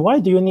 So why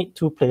do you need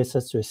 2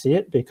 places to see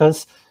it?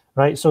 Because,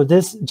 right, so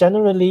this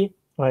generally,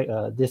 right,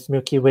 this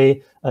Milky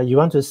Way, you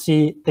want to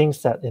see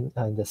things that in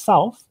the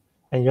south,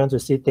 and you want to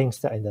see things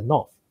that are in the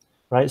north,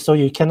 right? So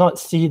you cannot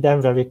see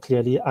them very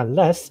clearly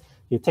unless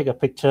you take a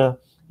picture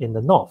in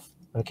the north.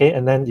 Okay,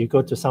 and then you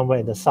go to somewhere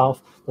in the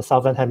south, the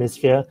southern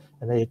hemisphere,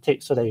 and then you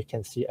take so that you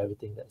can see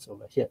everything that's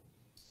over here.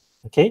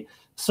 Okay,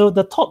 so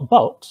the top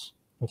bulb,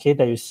 okay,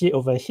 that you see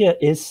over here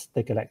is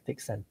the galactic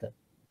center.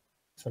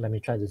 So let me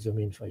try to zoom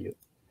in for you.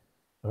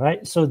 All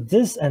right, so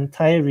this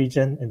entire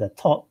region in the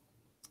top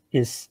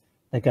is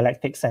the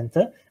galactic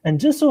center. And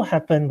just so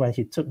happened when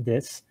he took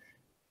this,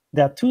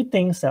 there are two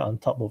things that are on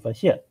top over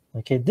here.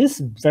 Okay, this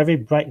very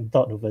bright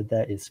dot over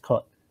there is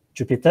called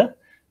Jupiter.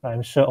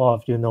 I'm sure all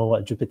of you know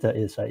what Jupiter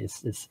is, right?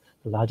 It's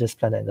the largest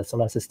planet in the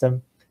solar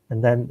system.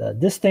 And then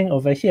this thing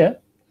over here,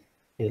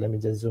 okay, let me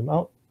just zoom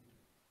out,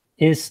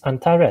 is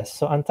Antares.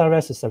 So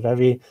Antares is a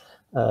very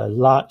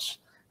large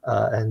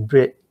and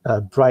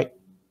bright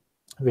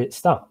red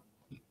star.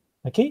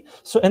 Okay,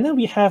 so and then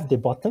we have the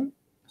bottom.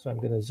 So I'm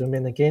going to zoom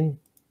in again.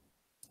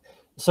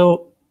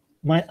 So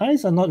my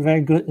eyes are not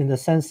very good in the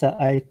sense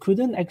that I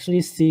couldn't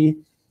actually see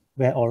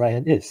where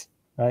Orion is,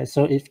 right?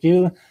 So if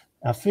you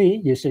are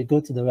free, you should go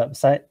to the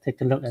website,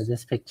 take a look at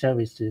this picture,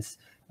 which is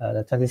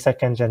the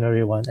 22nd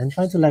January one, and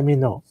try to let me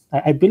know.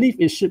 I believe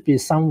it should be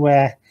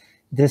somewhere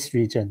this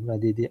region where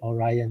the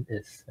Orion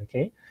is,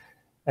 okay?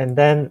 And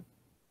then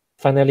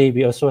finally,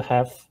 we also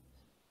have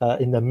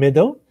in the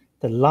middle,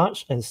 the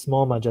large and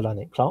small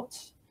Magellanic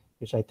Clouds,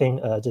 which I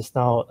think just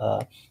now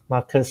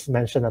Marcus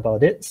mentioned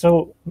about it.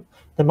 So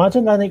the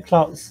Magellanic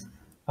Clouds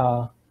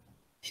are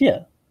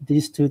here,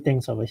 these two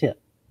things over here,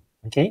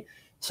 okay?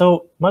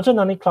 So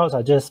Magellanic Clouds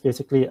are just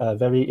basically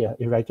very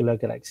irregular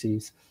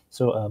galaxies.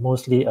 So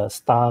mostly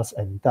stars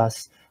and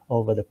dust all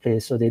over the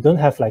place. So they don't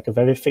have like a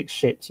very fixed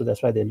shape. So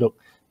that's why they look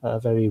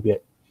very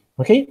weird.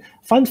 Okay,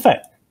 fun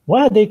fact.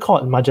 Why are they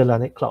called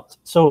Magellanic Clouds?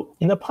 So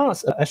in the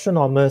past,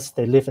 astronomers,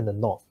 they live in the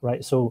north,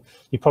 right? So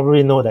you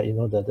probably know that, you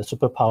know, the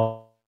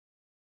superpower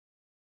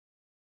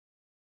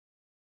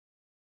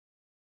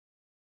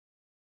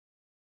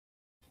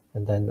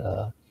and then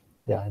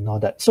yeah, and all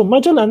that. So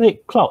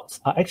Magellanic Clouds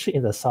are actually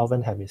in the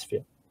southern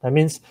hemisphere. That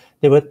means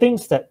there were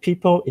things that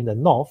people in the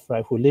north,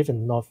 right, who live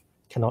in the north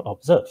cannot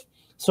observe.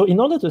 So in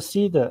order to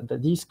see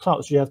these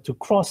clouds, you have to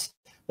cross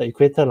the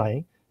equator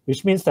line,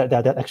 which means that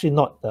there are actually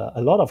not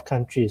a lot of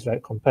countries,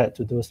 right, compared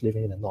to those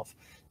living in the north.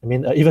 I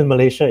mean, even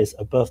Malaysia is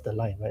above the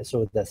line, right?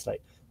 So that's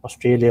like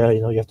Australia, you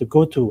know, you have to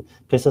go to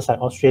places like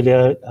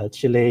Australia,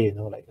 Chile, you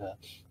know, like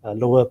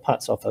lower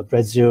parts of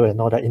Brazil and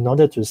all that in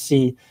order to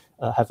see,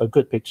 have a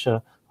good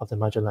picture of the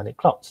Magellanic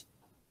Clouds.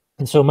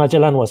 And so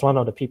Magellan was one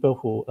of the people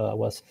who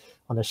was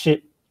on a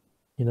ship,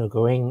 you know,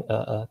 going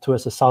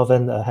towards the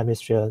southern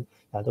hemisphere.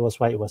 That was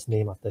why it was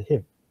named after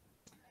him.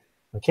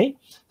 Okay,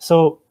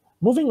 so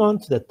moving on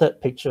to the third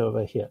picture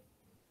over here.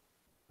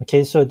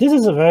 Okay, so this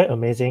is a very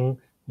amazing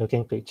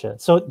looking picture.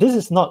 So this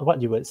is not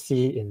what you would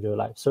see in real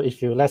life. So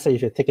if you, let's say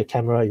if you take a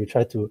camera, you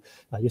try to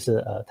use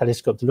a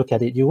telescope to look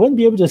at it, you won't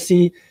be able to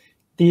see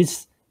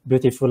these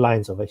beautiful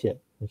lines over here.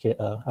 Okay,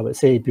 I would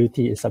say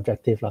beauty is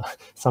subjective.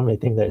 Some may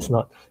think that it's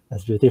not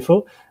as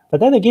beautiful. But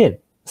then again,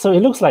 so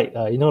it looks like,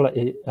 you know,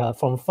 like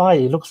from far,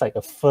 it looks like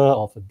a fur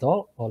of a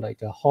dog or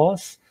like a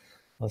horse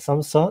or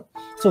some sort.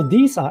 So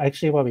these are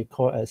actually what we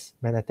call as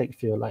magnetic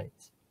field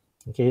lines.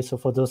 Okay, so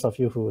for those of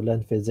you who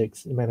learn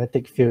physics,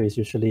 magnetic field is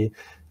usually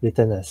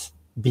written as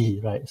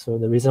B, right? So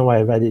the reason why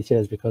I write it here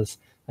is because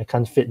I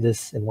can't fit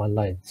this in one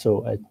line.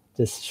 So I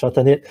just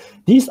shorten it.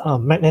 These are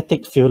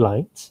magnetic field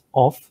lines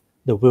of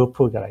the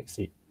Whirlpool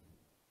galaxy.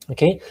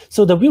 Okay,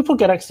 so the Whirlpool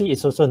galaxy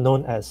is also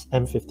known as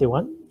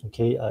M51.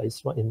 Okay,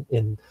 it's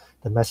in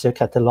the Messier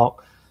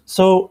catalog.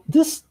 So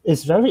this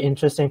is very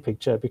interesting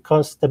picture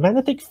because the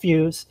magnetic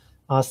fields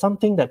are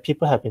something that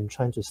people have been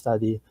trying to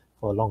study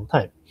for a long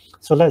time.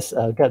 So let's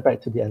get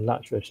back to the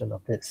enlarged version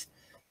of this.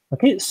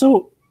 Okay,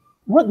 so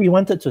what we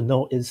wanted to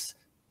know is,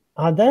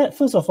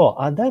 first of all,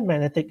 are there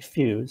magnetic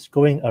fields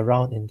going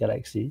around in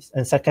galaxies?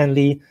 And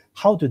secondly,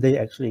 how do they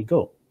actually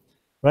go?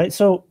 Right,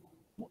 so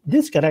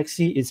this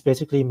galaxy is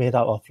basically made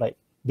out of like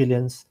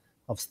billions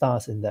of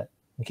stars in that.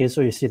 Okay,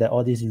 so you see that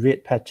all these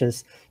red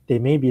patches, they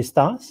may be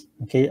stars.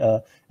 Okay,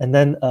 and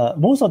then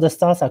most of the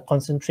stars are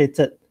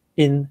concentrated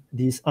in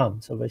these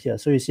arms over here.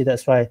 So you see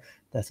that's why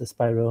there's a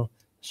spiral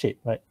shape,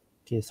 right?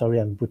 Okay, sorry,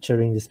 I'm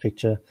butchering this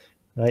picture,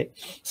 right?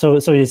 So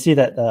you see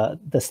that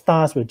the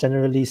stars will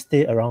generally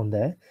stay around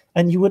there,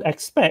 and you would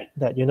expect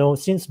that, you know,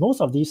 since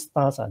most of these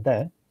stars are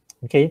there,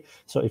 okay,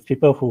 so if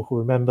people who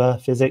remember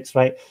physics,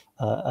 right,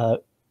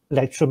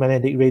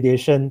 electromagnetic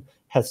radiation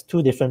has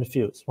two different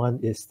fields. One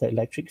is the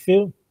electric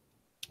field,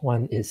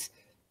 one is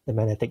the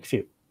magnetic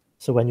field.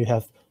 So when you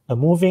have a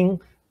moving,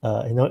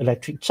 you know,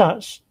 electric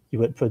charge, you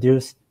would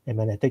produce a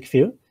magnetic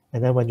field,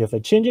 and then when you have a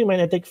changing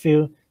magnetic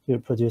field, you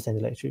would produce an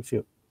electric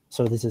field.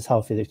 So this is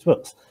how physics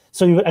works.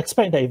 So you would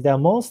expect that if there are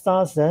more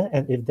stars there,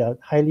 and if they're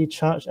highly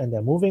charged and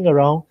they're moving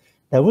around,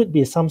 there would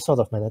be some sort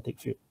of magnetic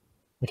field.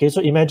 Okay,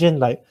 so imagine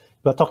like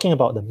we're talking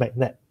about the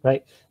magnet,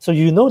 right? So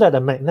you know that the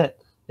magnet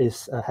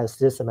has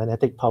this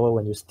magnetic power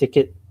when you stick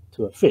it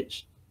to a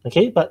fridge.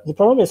 Okay, but the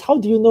problem is, how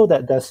do you know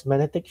that there's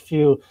magnetic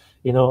field,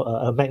 you know,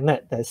 a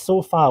magnet that's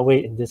so far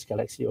away in this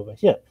galaxy over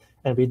here?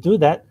 And we do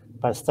that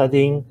by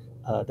studying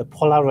the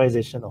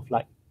polarization of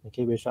light.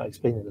 Okay, which I'll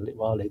explain in a little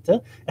while later.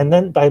 And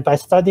then by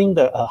studying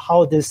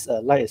how this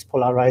light is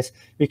polarized,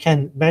 we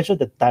can measure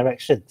the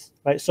directions,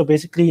 right? So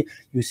basically,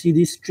 you see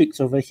these streaks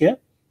over here,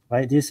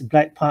 right? These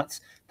black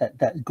parts that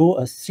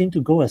seem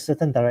to go a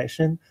certain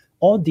direction.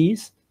 All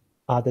these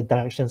are the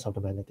directions of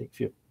the magnetic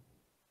field.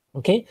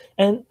 Okay,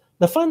 and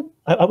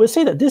I would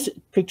say that this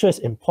picture is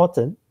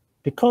important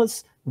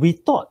because we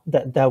thought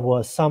that there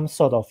was some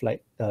sort of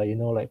like,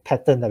 like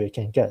pattern that we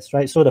can guess,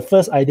 right? So the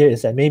first idea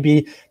is that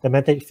maybe the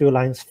magnetic field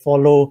lines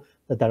follow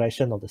the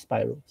direction of the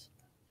spirals,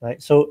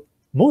 right? So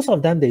most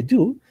of them they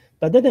do,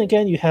 but then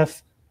again, you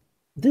have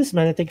this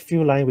magnetic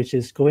field line which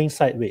is going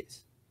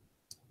sideways,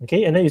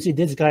 okay? And then you see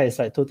this guy is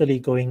like totally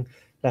going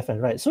left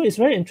and right. So it's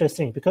very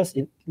interesting because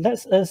it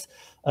lets us,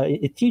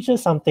 it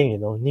teaches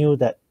something, new,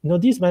 that,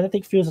 these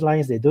magnetic field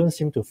lines, they don't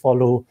seem to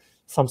follow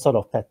some sort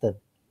of pattern.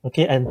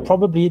 Okay, and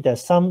probably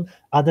there's some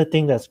other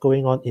thing that's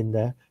going on in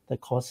there that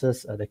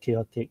causes the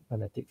chaotic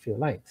magnetic field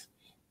lines.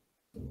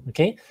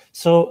 Okay,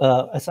 so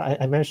as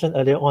I mentioned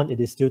earlier on, it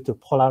is due to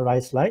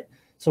polarized light.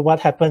 So what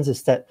happens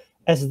is that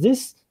as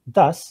this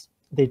dust,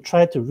 they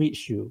try to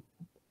reach you,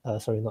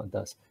 sorry, not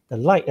dust, the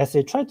light, as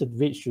they try to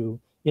reach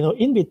you,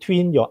 in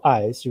between your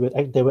eyes,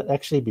 there would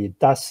actually be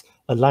dust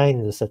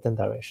aligned in a certain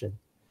direction.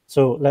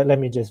 So let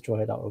me just draw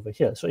it out over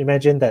here. So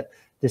imagine that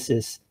this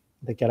is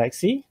the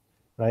galaxy,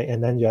 right?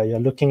 And then you're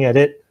looking at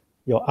it,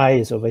 your eye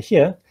is over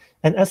here.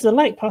 And as the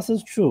light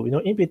passes through,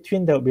 in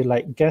between there will be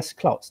like gas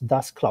clouds,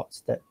 dust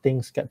clouds that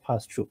things get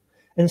passed through.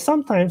 And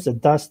sometimes the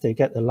dust, they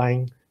get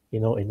aligned,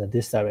 in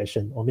this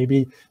direction, or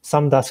maybe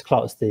some dust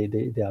clouds,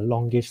 they are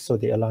longish, so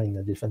they align in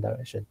a different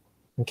direction.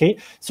 Okay,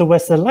 so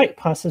as the light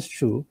passes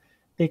through,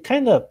 they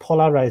kind of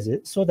polarize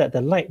it so that the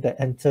light that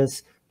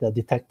enters the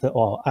detector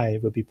or eye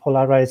will be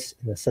polarized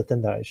in a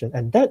certain direction.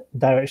 And that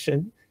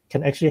direction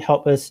can actually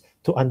help us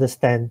to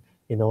understand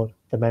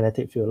the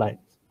magnetic field lines.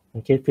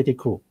 Okay, pretty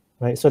cool,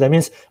 right? So that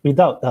means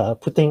without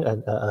putting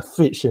a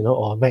fridge,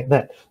 or a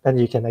magnet, then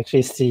you can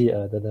actually see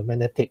the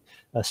magnetic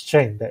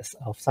strength that's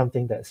of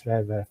something that's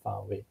very, very far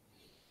away.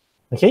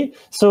 Okay,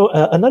 so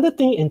another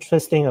thing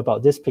interesting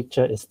about this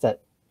picture is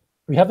that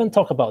we haven't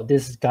talked about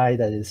this guy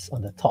that is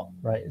on the top,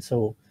 right?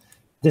 So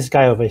this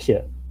guy over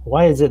here,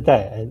 why is it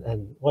there,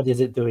 and what is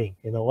it doing?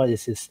 What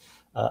is his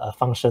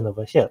function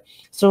over here?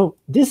 So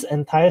this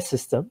entire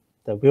system,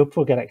 the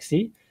Whirlpool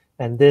galaxy,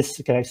 and this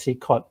galaxy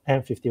called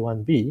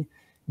M51b,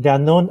 they are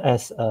known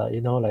as,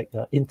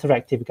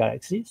 interactive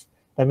galaxies.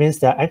 That means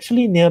they're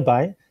actually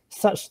nearby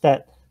such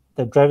that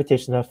the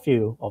gravitational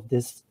field of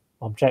this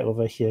object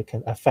over here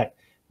can affect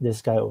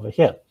this guy over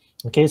here.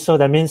 Okay, so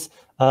that means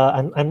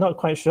I'm not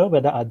quite sure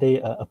whether are they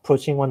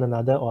approaching one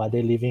another or are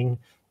they leaving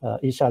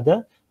each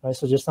other. Right?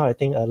 So just now I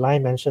think Lai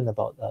mentioned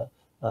about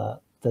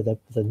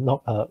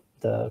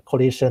the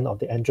collision of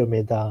the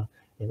Andromeda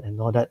and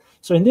all that.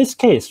 So in this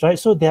case, right,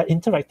 so they're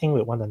interacting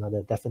with one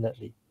another,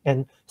 definitely.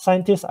 And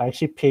scientists are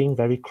actually paying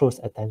very close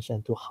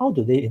attention to how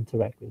do they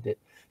interact with it.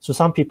 So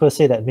some people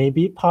say that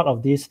maybe part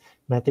of these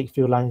magnetic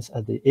field lines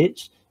at the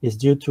edge is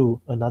due to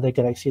another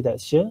galaxy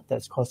that's here,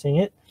 that's causing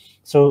it.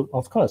 So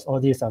of course, all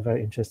these are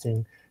very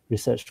interesting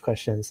research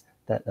questions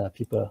that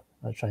people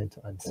are trying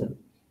to answer.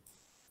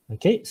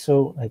 Okay,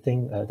 so I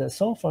think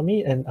that's all for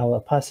me, and I will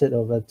pass it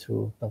over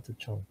to Dr.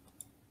 Chong.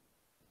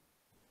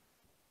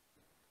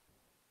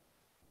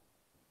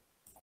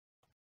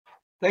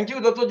 Thank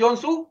you, Dr.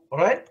 John-Su. All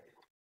right.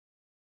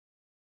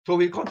 So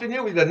we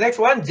continue with the next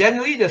one,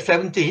 January the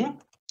 17th.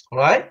 All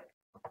right.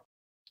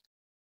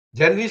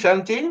 January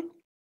 17th.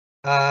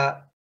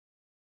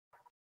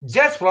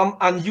 Just from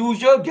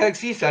unusual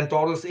galaxy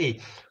Centaurus A.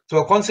 So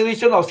a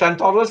constellation of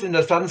Centaurus in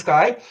the sun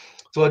sky.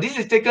 So this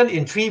is taken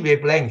in 3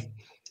 wavelengths.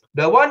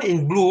 The one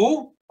in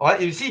blue, all right,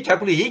 you see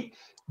carefully,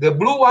 the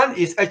blue one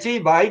is actually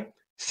by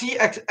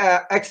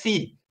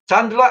CXC,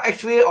 Chandra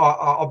X-ray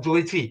or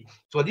observatory.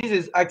 So this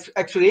is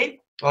X-ray,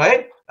 all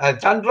right.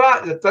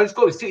 Chandra, the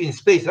telescope is still in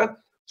space. Huh?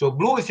 So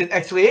blue is in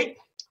X-ray,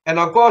 and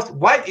of course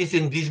white is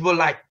in visible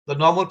light, the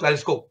normal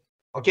telescope.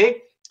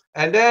 Okay,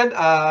 and then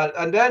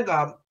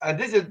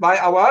this is by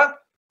our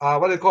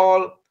what they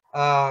call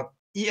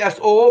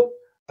ESO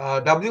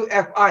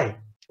WFI,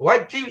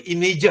 wide field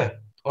imager.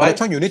 Right,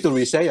 Chong, you need to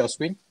reshare your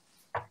screen.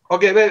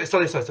 Okay, wait,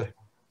 sorry.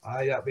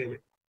 Yeah, wait.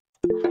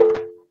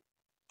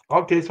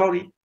 Okay,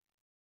 sorry.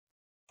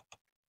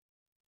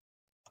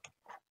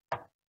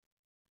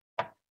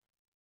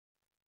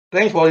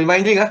 Thanks for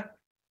reminding.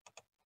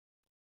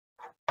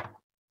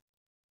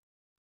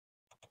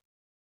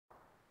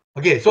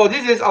 Okay, so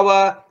this is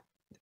our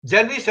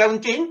January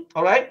 17,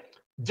 all right?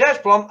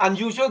 Just from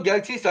unusual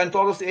galaxy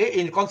Centaurus A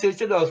in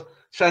constellation of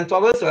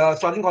Centaurus,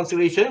 southern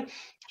constellation.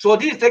 So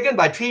this is taken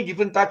by 3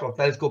 different types of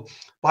telescope.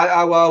 By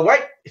our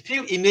wide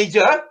field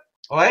imager,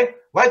 all right?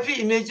 Wide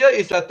field imager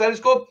is a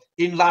telescope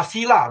in La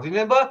Silla.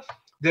 Remember,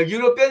 the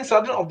European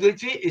Southern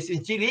Observatory is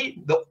in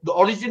Chile. The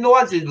original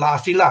one is in La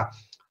Silla.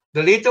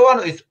 The later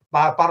one is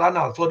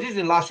Paraná. So this is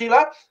in La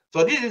Silla.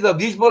 So this is a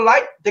visible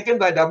light taken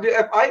by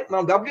WFI.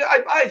 Now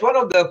WFI is one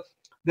of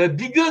the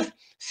biggest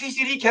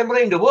CCD camera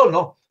in the world.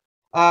 No,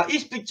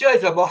 each picture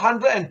is about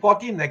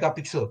 140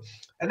 megapixel.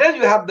 And then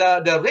you have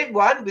the red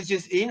one, which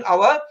is in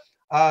our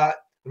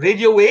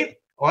radio wave,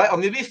 or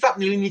maybe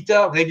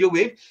sub-millimeter radio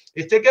wave.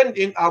 It's taken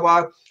in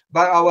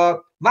by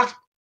our Max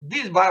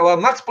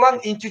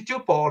Planck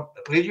Institute for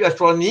Radio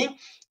Astronomy.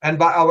 and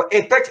by our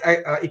APEX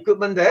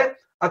equipment there,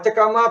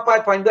 Atacama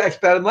Pathfinder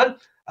experiment,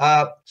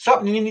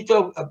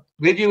 sub-millimeter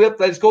radio wave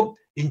telescope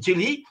in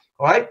Chile,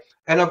 right?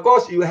 And of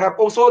course, you have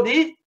also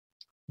the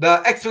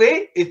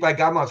X-ray is by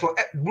gamma. So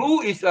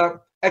blue is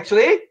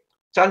X-ray,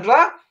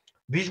 Chandra,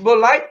 visible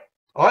light,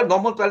 or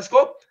normal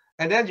telescope,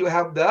 and then you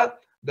have the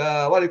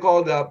what you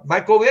call the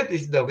microwave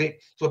is the wave.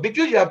 So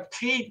because you have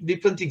three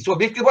different things. So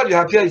basically what you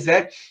have here is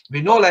that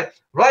we know that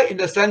right in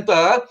the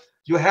center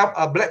you have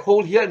a black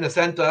hole here in the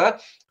center.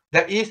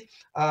 That is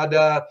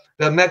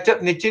the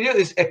material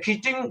is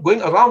accreting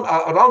going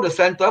around the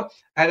center,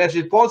 and as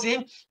it falls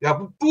in, you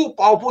have two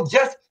powerful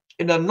jets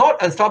in the north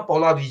and south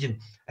polar region,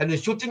 and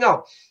it's shooting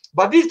out.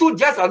 But these two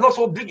jets are not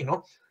so big, you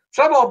know.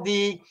 Some of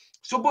the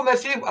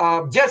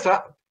supermassive jets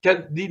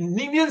can be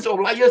millions of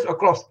light years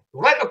across,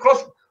 right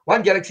across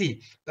one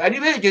galaxy. So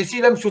anyway, you can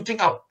see them shooting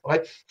out,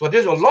 right? So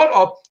there's a lot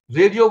of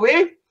radio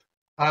wave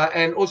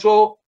and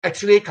also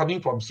X-ray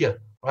coming from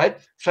here, right?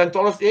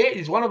 Centaurus A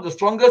is one of the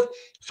strongest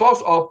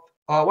source of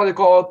what they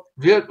call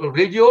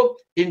radio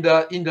in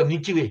the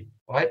Milky Way,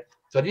 right?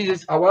 So this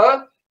is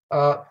our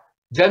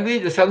January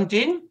the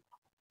 17th.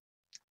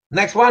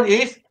 Next one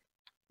is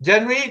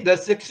January the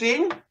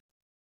 16th.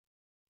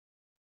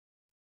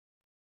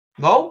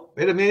 No,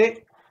 wait a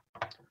minute.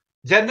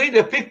 January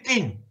the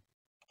 15th.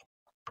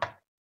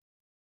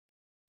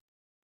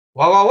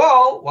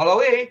 Wow.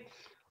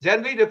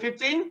 January the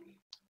 15th,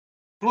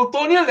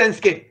 Plutonian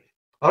landscape.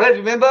 All right,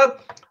 remember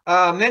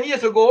many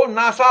years ago,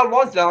 NASA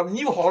launched the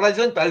New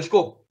Horizon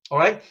telescope. All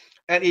right,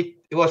 and it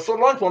was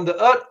launched from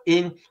the Earth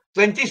in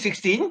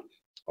 2016.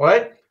 All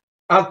right,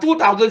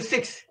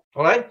 2006.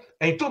 All right,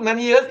 and it took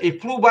many years.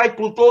 It flew by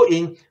Pluto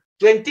in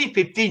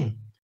 2015,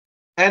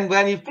 and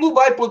when it flew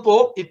by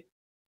Pluto, it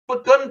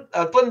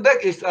turned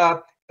back its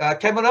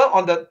camera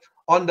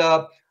on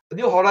the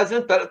New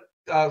Horizon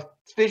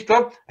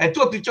spacecraft and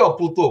took a picture of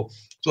Pluto.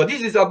 So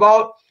this is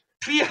about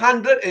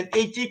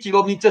 380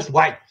 kilometers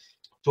wide.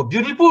 So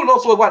beautiful,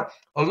 not so what?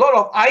 A lot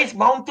of ice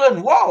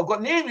mountain. Wow,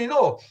 got name, you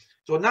know.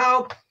 So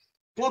now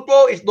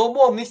Pluto is no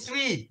more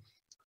mystery.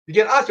 You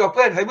can ask your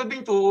friend, have you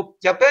been to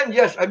Japan?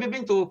 Yes. Have you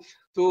been to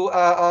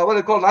what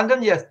they call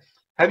London? Yes.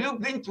 Have you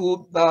been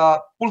to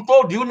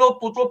Pluto? Do you know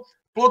Pluto?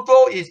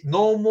 Pluto is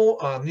no more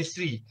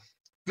mystery.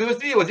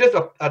 Previously it was just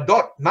a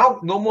dot. Now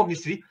no more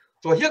mystery.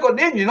 So here got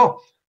name, you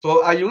know.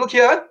 So you look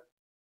here.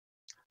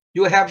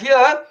 You have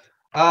here.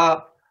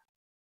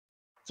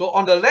 So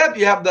on the left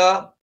you have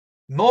the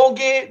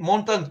Noge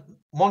Mountain.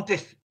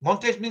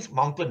 Montes means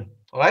mountain.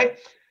 All right.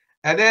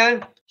 And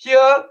then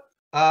here,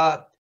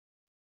 and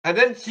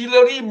then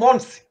Hillary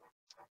Mons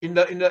in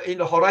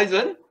the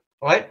horizon.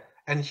 All right.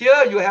 And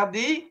here you have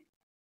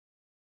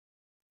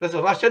there's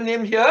a Russian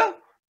name here,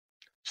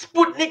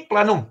 Sputnik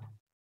Planum.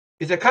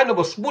 It's a kind of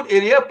a smooth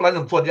area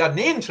planum for their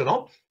names, you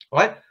know. All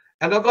right.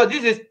 And of course,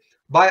 this is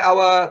by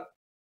our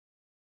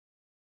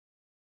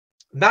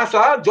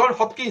NASA, John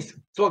Hopkins.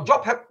 So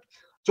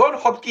John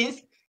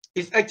Hopkins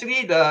is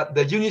actually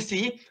the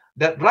university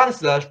that runs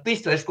the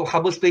Space Telescope,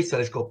 Hubble Space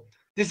Telescope.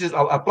 This is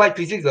our applied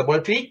physics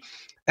laboratory.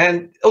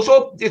 And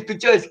also, this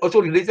picture is also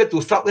related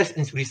to Southwest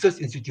Research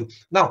Institute.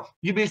 Now,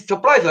 you'll be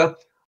surprised,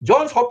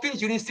 Johns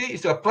Hopkins University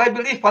is a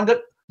privately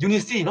funded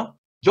university, you know,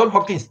 Johns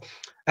Hopkins.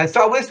 And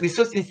Southwest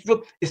Research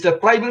Institute is a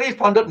privately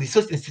funded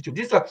research institute.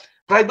 This is a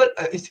private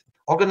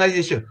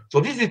organization. So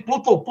this is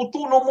Pluto.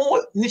 Pluto no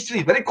more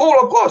mystery. Very cold,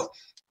 of course.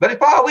 Very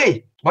far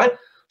away, right?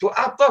 So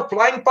after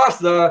flying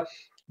past the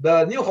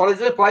New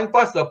Horizon, flying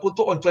past the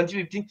Pluto on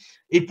 2015,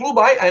 it flew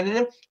by, and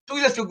then 2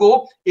 years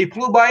ago, it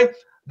flew by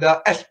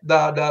the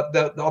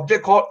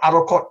object called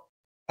Arrokoth.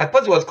 At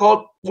first, it was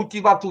called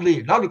Ultima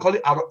Thule. Now we call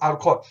it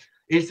Arrokoth.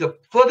 It's the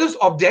furthest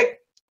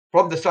object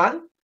from the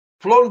sun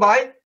flown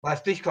by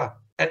spacecraft,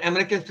 an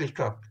American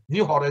spacecraft,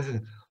 New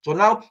Horizon. So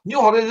now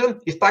New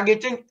Horizon is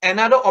targeting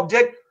another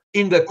object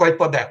in the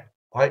Kuiper Belt.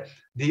 All right.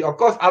 Of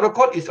course,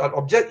 Arrokoth is an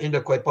object in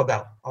the Kuiper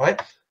Belt. All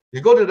right.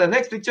 We go to the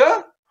next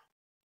picture.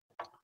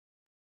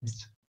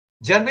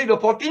 January the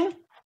 14th.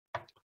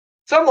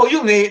 Some of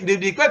you may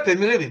be quite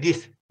familiar with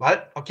this,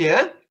 right?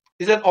 Okay.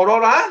 It's an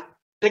aurora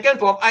taken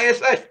from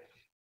ISS.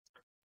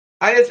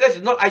 ISS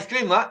is not ice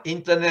cream,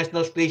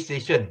 International Space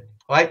Station.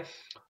 Right.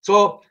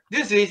 So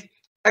this is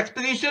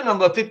expedition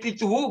number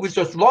 52, which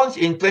was launched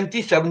in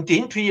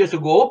 2017, 3 years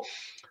ago.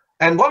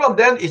 And one of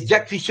them is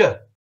Jack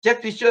Fisher.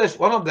 Jack Fisher is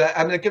one of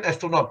the American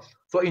astronauts.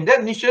 So in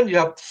that mission, you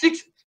have 6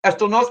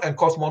 astronauts and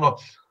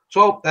cosmonauts.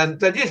 So, and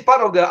this is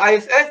part of the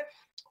ISS.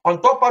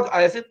 On top of the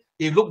ISS,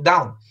 you look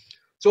down.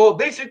 So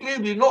basically,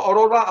 we know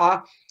aurora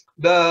are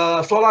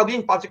the solar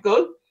wind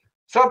particle.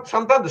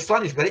 Sometimes the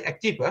sun is very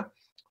active.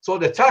 So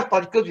the charged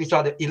particles, which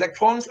are the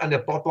electrons and the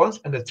protons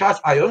and the charged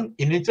ion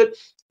emitted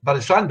by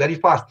the sun very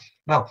fast.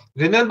 Now,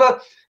 remember,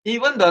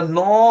 even the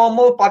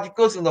normal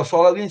particles in the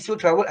solar wind still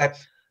travel at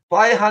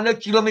 500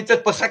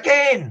 kilometers per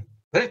second.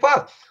 Very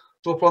fast.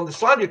 So from the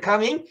sun, you're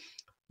coming,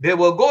 they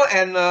will go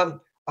and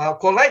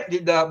collide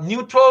with the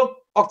neutral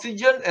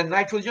oxygen and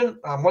nitrogen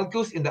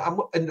molecules in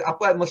the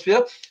upper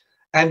atmosphere,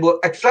 and will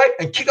excite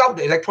and kick out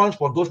the electrons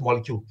from those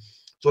molecules.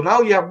 So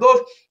now you have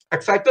those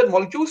excited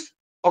molecules,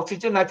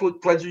 oxygen,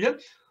 nitrogen.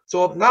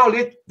 So now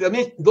that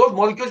means those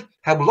molecules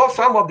have lost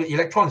some of the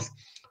electrons.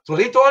 So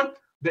later on,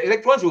 the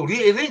electrons will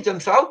rearrange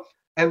themselves,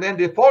 and when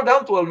they fall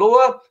down to a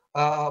lower,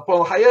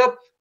 from a higher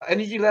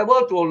energy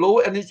level to a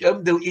lower energy,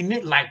 they'll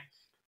emit light.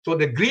 So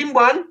the green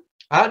one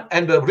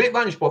and the red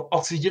one is for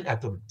oxygen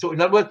atom. So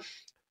in other words,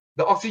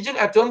 the oxygen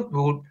atom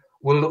will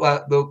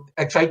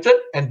excited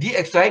and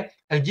de-excite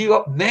and give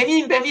up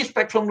many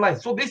spectrum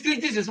lines. So basically,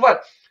 this is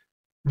what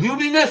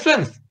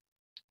luminescence.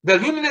 The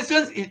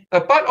luminescence is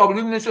a part of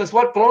luminescence.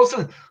 What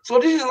fluorescence? So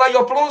this is like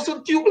your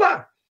fluorescent tube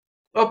lah.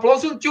 A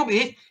fluorescent tube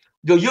is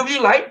the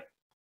UV light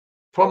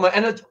from an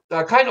energy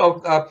kind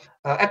of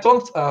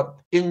atoms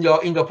in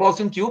the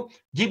fluorescent tube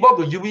give off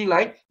the UV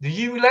light. The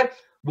UV light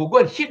will go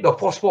and hit the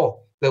phosphor,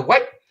 the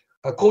white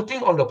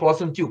coating on the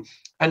fluorescent tube,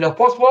 and the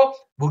phosphor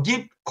will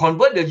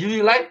convert the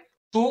UV light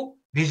to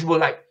visible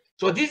light.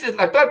 So this is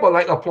a type of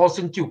like a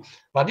fluorescent tube,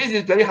 but this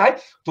is very high.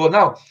 So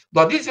now,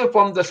 but this is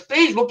from the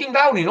space looking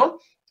down, you know.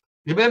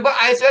 Remember,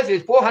 ISS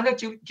is 400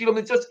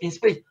 kilometers in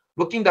space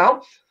looking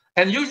down,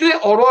 and usually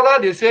aurora,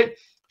 they say,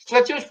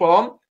 stretches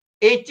from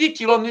 80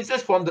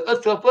 kilometers from the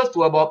Earth's surface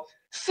to about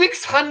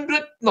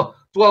 600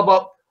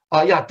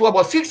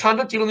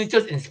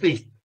 kilometers in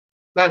space.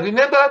 But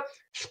remember,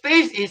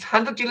 space is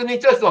 100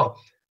 kilometers long.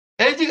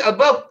 Anything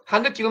above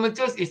 100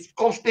 kilometers is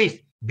called space.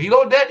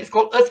 Below that is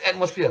called Earth's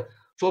atmosphere.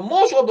 So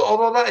most of the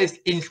aurora is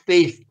in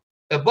space,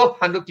 above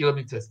 100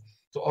 kilometers.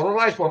 So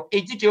aurora is from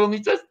 80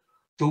 kilometers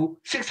to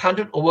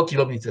 600 over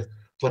kilometers.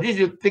 So this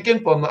is taken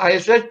from the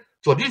ISS.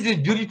 So this is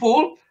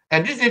beautiful,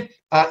 and this is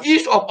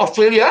east of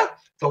Australia.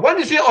 So when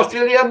you say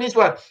Australia means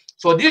what?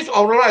 So this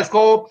aurora is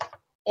called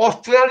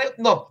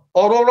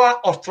Aurora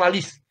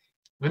Australis.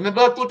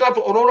 Remember two types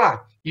of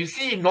aurora. You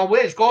see in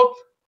Norway it's called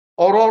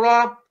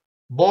Aurora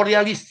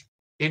Borealis.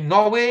 In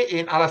Norway,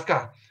 in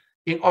Alaska.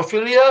 In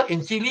Australia,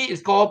 in Chile,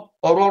 it's called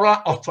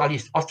Aurora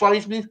Australis.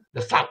 Australis means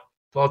the south.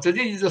 So this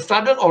is the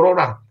southern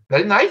aurora.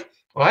 Very nice.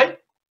 All right.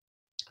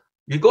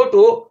 We go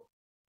to,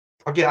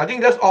 okay, I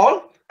think that's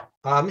all.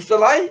 Mr.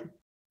 Lai,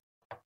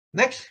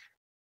 next.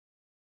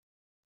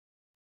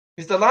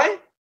 Mr. Lai?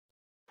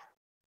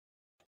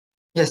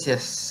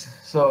 Yes.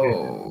 So, okay.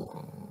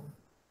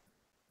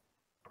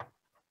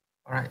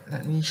 All right,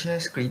 let me share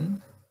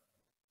screen.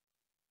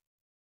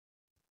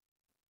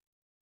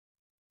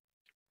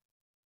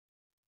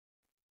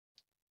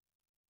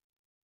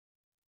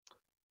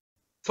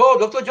 So,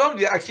 Dr. John,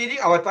 we are exceeding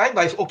our time,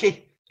 but it's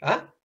okay.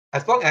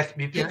 As long as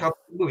we feel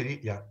comfortable with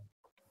it, yeah.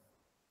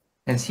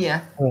 And see,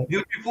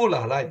 beautiful,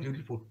 like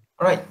beautiful.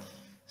 All right,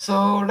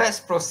 so let's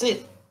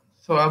proceed.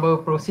 So I will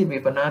proceed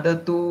with another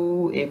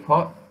two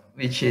APOD,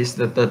 which is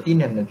the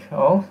 13 and the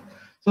 12.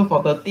 So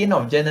for 13th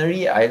of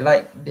January, I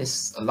like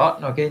this a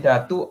lot. Okay, there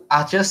are two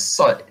arches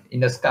in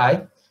the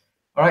sky.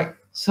 All right,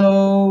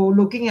 so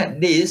looking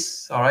at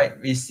this, all right,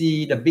 we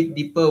see the Big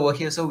Dipper over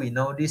here. So we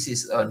know this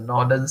is a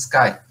northern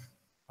sky.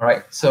 All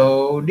right,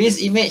 so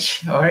this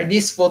image, all right,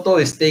 this photo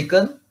is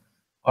taken,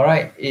 all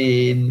right,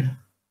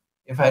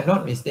 if I'm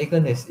not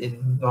mistaken, it's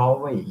in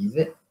Norway, is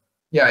it?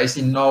 Yeah, it's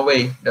in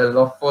Norway, the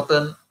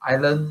Lofoten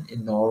Island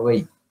in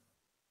Norway.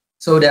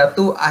 So there are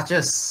two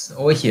arches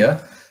over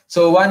here.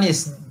 So one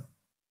is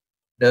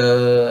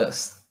the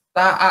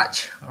star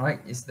arch, all right,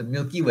 it's the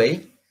Milky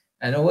Way.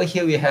 And over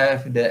here we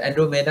have the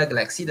Andromeda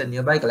galaxy, the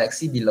nearby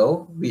galaxy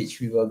below,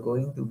 which we were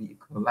going to be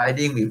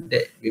colliding with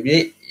it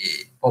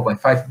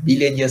 4.5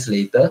 billion years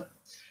later.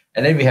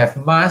 And then we have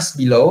Mars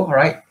below,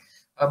 right?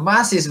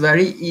 Mars is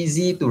very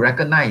easy to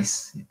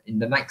recognize in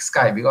the night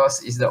sky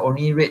because it's the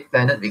only red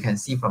planet we can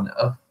see from the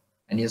Earth,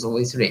 and it's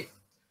always red.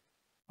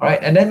 All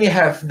right, and then we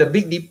have the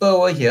Big Dipper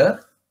over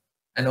here,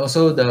 and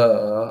also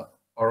the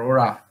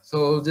aurora.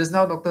 So just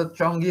now, Dr.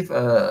 Chong gave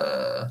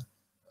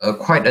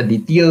quite a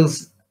detailed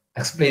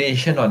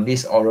explanation on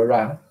this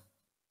aurora.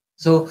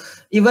 So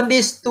even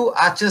these two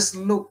arches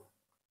look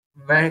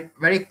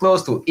very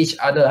close to each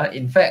other.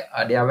 In fact,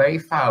 they are very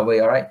far away.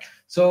 All right.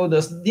 So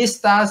these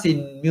stars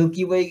in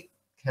Milky Way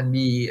can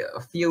be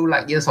a few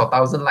light years or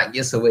 1,000 light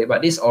years away,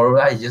 but this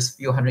aurora is just a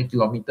few hundred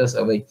kilometers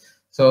away.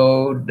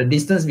 So the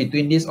distance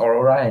between this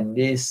aurora and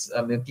this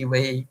Milky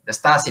Way, the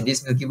stars in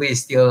this Milky Way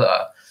is still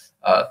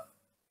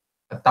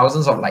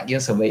thousands of light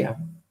years away. All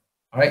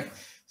right.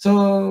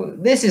 So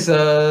this is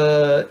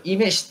a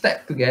image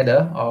stacked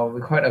together, or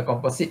we call it a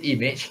composite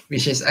image,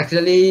 which is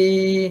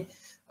actually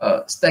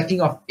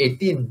stacking of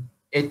 18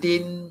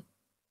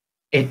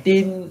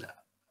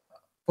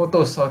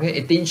 photos, okay,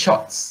 18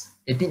 shots,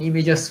 18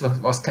 images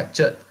was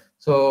captured.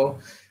 So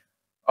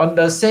on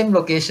the same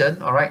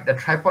location, all right, the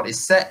tripod is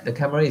set, the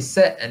camera is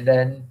set, and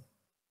then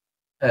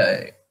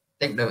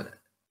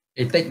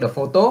he take the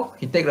photo,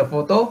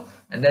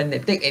 and then they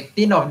take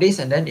 18 of this,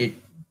 and then it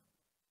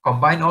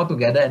combine all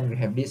together, and we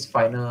have this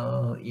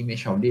final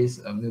image of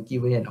this Milky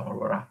Way and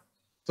aurora.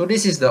 So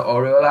this is the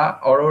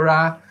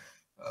aurora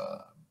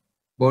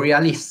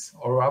borealis,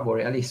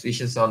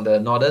 which is on the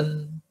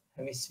northern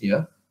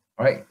hemisphere,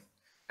 all right?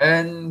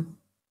 And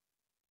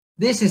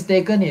this is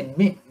taken in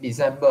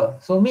mid-December.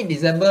 So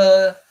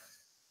mid-December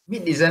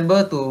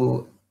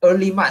to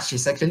early March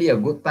is actually a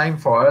good time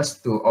for us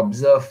to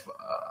observe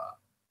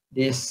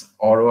this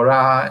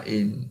aurora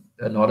in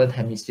the northern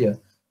hemisphere.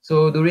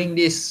 So during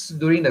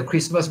the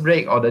Christmas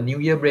break or the New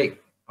Year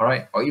break, all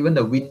right, or even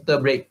the winter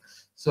break,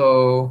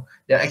 so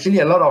there are actually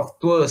a lot of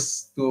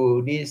tours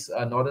to this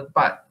northern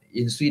part.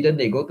 In Sweden,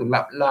 they go to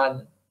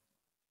Lapland.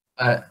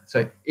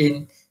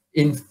 In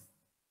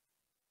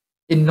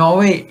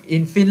Norway,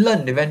 in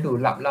Finland, they went to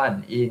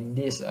Lapland. In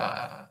this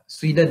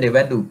Sweden, they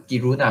went to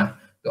Kiruna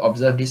to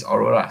observe this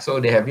aurora. So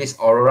they have this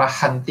aurora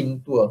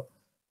hunting tour.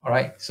 All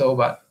right. So,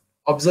 but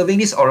observing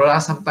this aurora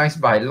sometimes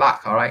by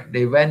luck. All right.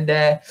 They went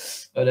there.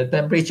 The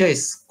temperature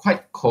is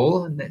quite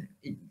cold. And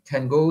it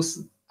can go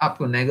up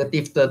to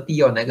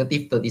 -30 or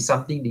 -30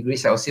 something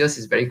degrees Celsius.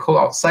 It's very cold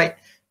outside,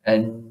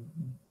 and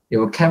they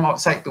will camp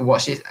outside to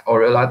watch this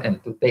aurora and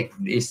to take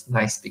this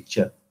nice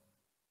picture.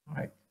 All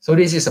right. So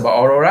this is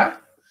about aurora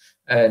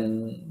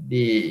and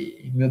the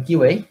Milky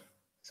Way.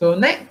 So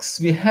next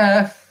we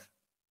have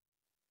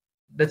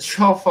the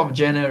 12th of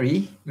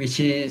January, which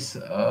is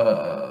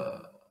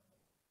a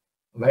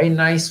very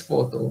nice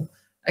photo.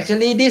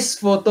 Actually, this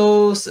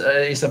photo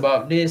is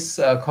about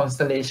this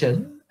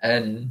constellation,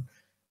 and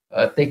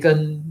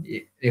taken,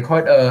 they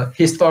call it a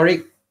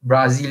historic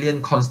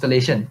Brazilian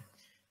constellation.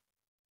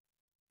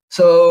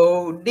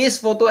 So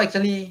this photo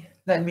actually,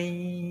 let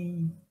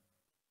me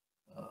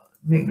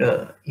make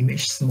the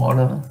image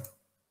smaller.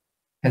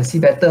 Can see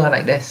better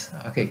like this.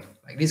 Okay,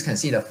 like this can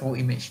see the full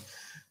image.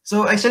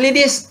 So actually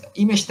this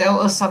image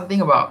tells us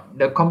something about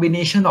the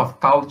combination of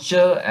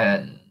culture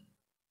and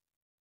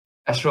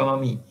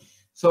astronomy.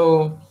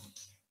 So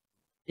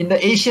in the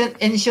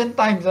ancient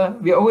times,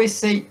 we always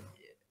say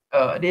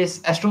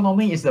this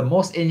astronomy is the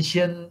most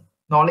ancient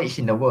knowledge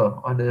in the world,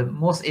 or the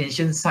most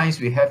ancient science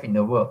we have in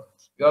the world.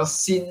 Because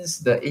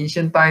since the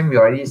ancient time, we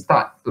already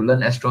start to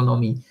learn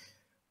astronomy.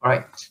 All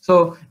right.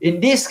 So in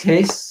this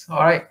case,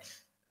 all right,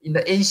 in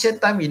the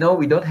ancient time, we know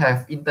we don't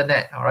have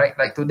internet. All right.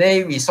 Like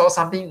today, we saw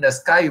something in the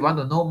sky. We want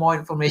to know more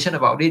information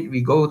about it. We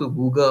go to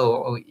Google,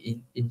 or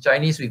in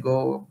Chinese, we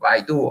go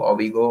Baidu, or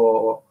we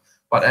go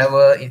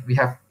whatever. We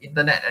have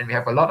internet, and we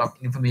have a lot of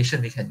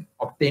information we can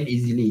obtain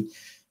easily.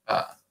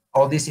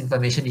 All this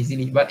information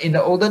easily. But in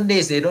the olden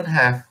days, they don't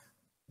have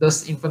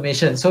this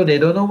information. So they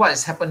don't know what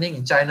is happening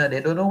in China. They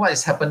don't know what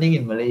is happening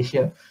in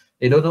Malaysia.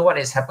 They don't know what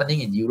is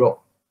happening in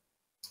Europe.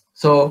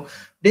 So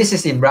this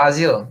is in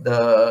Brazil,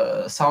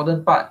 the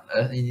southern part,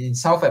 in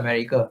South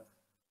America.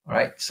 All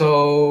right.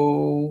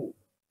 So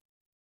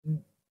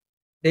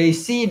they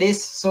see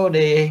this, so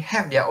they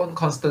have their own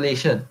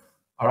constellation.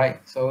 All right.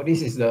 So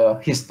this is the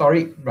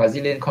historic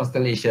Brazilian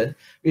constellation.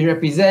 It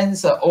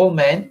represents an old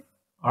man.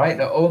 All right.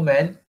 The old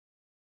man,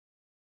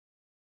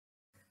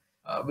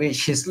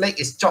 which his leg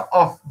is chopped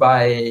off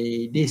by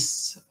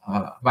his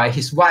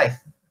wife,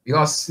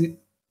 because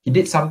he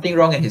did something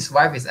wrong and his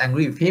wife is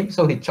angry with him,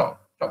 so he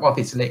chopped off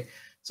his leg.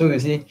 So you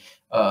see,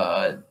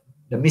 the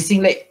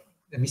missing leg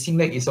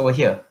is over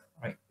here,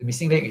 right? The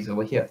missing leg is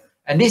over here,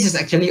 and this is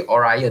actually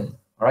Orion,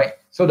 all right?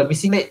 So the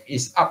missing leg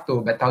is up to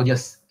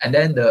Betelgeuse, and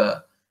then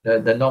the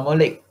normal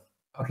leg,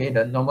 okay,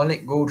 the normal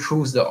leg goes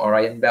through the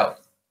Orion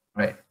belt,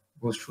 right?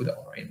 Goes through the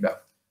Orion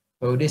belt.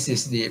 So this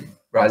is the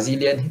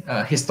Brazilian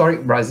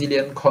historic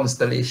Brazilian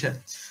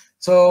constellation.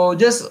 So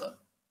just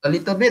a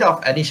little bit of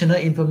additional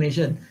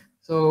information.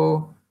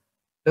 So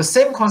the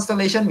same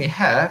constellation we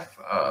have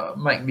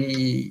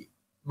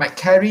might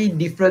carry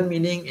different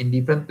meaning in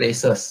different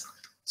places.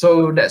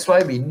 So that's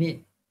why we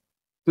need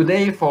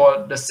today,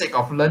 for the sake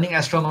of learning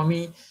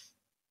astronomy,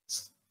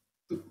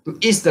 to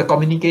ease the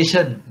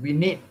communication, we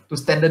need to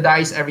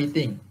standardize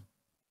everything.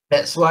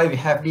 That's why we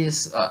have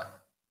this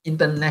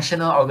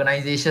international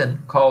organization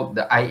called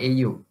the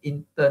IAU,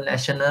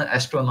 International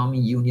Astronomy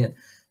Union,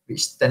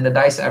 which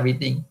standardize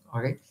everything.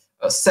 Okay,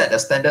 set a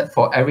standard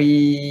for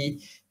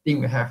everything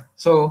we have.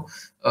 So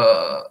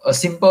a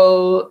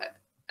simple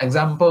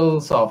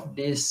examples of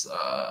this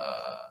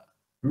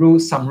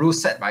some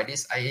rules set by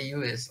this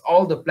IAU is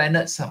all the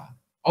planets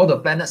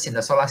in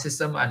the solar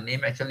system are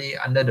named actually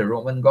under the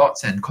Roman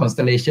gods, and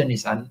constellation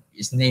is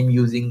named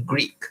using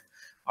Greek.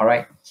 All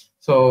right.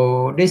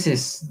 So this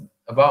is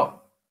about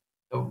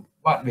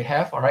what we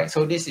have. All right.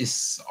 So this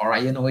is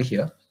Orion over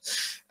here.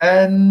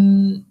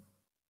 And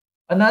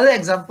another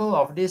example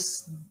of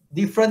this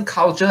different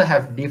culture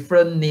have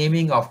different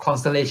naming of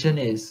constellation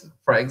is,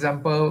 for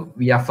example,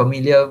 we are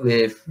familiar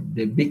with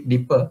the Big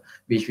Dipper,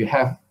 which we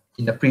have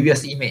in the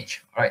previous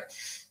image. All right.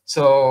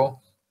 So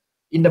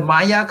in the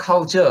Maya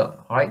culture,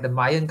 all right, the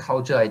Mayan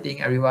culture, I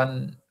think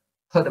everyone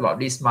heard about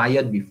this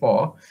Mayan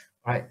before,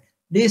 right?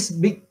 The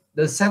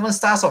 7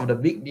 stars of the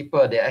Big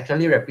Dipper, they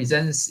actually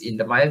represents, in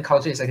the Mayan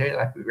culture, is actually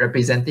like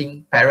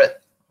representing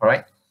parrot, all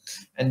right?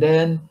 And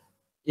then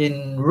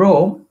in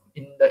Rome,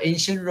 in the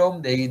ancient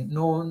Rome, they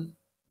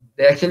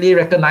actually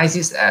recognize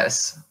this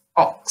as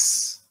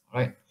ox,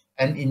 right?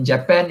 And in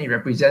Japan, it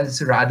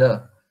represents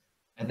rudder.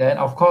 And then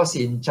of course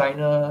in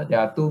China, there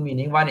are 2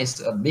 meanings. One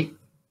is a big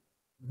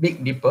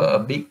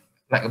dipper,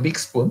 like a big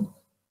spoon,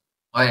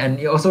 and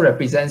it also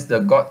represents the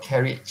god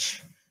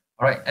carriage.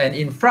 All right, and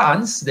in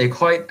France, they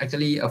call it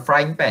actually a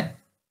frying pan.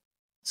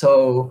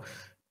 So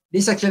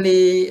this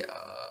actually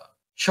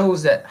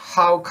shows that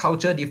how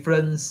culture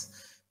difference,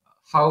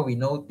 how we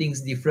know things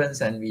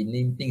different, and we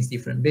name things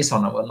different based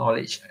on our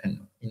knowledge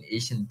and in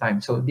ancient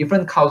times. So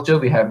different culture,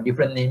 we have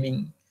different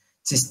naming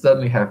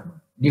system, we have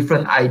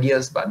different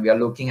ideas, but we are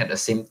looking at the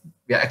same,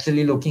 we are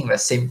actually looking at the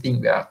same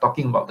thing, we are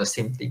talking about the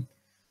same thing.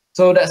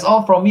 So that's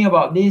all from me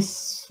about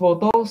these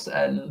photos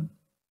and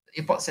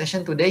APOD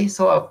session today.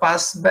 So I'll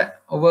pass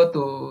back over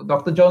to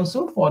Dr. John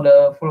Su for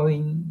the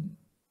following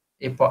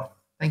APOD.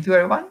 Thank you,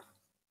 everyone.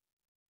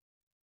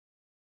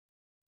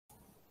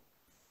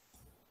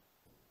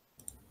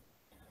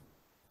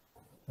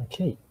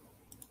 Okay.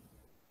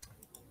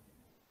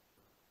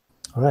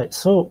 All right,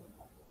 so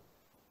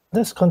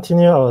let's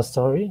continue our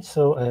story.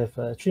 So I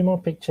have 3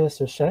 more pictures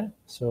to share,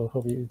 so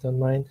hope you don't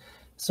mind.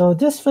 So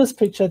this first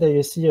picture that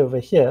you see over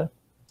here,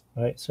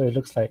 right, so it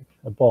looks like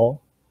a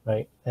ball,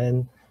 right?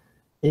 And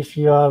if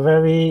you are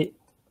very,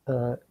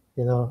 you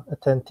know,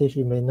 attentive,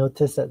 you may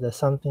notice that there's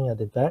something at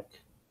the back,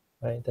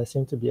 right? There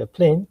seems to be a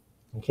plane,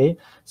 okay?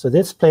 So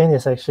this plane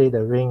is actually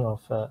the ring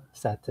of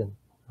Saturn,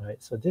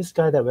 right? So this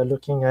guy that we're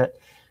looking at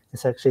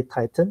is actually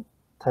Titan.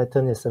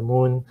 Titan is the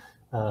moon,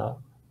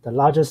 the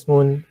largest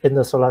moon in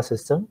the solar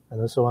system,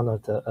 and also one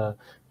of the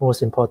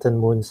most important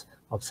moons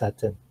of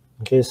Saturn.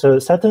 Okay, so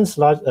Saturn's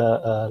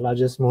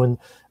largest moon,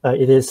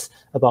 it is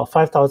about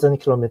 5,000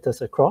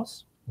 kilometers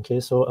across. Okay,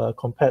 so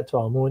compared to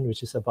our moon,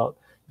 which is about,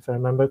 if I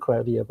remember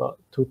correctly, about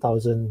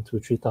 2,000 to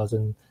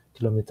 3,000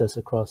 kilometers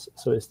across.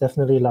 So it's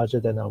definitely larger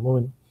than our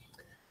moon.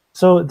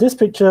 So this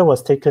picture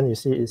was taken, you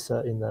see, is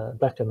in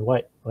black and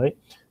white, right?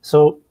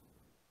 So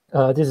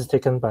this is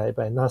taken by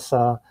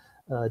NASA,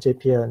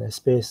 JPL, and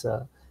Space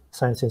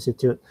Science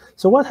Institute.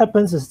 So what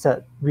happens is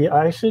that we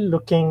are actually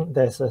looking,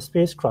 there's a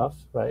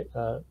spacecraft, right,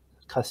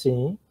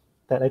 Cassini,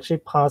 that actually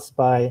passed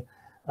by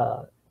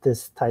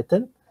this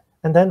Titan.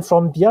 And then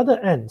from the other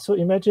end, so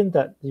imagine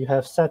that you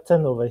have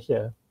Saturn over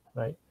here,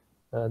 right,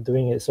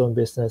 doing its own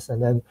business.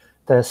 And then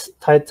there's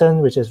Titan,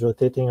 which is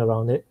rotating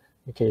around it.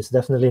 Okay, it's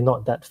definitely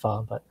not that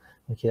far, but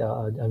okay,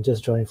 I'm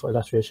just drawing for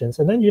illustrations.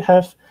 And then you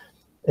have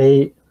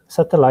a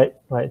satellite,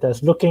 right,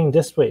 that's looking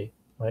this way,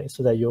 right,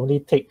 so that you only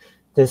take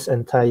this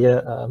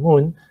entire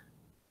moon,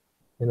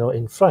 you know,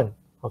 in front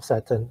of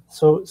Saturn,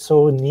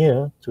 so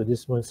near to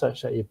this moon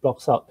such that it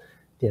blocks out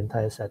the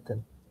entire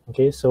Saturn.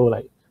 Okay, so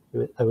like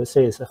I would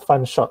say it's a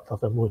fun shot of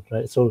the moon,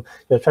 right? So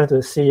you're trying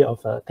to see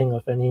think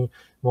of any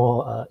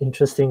more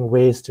interesting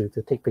ways to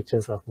take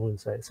pictures of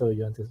moons, right? So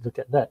you want to look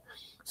at that.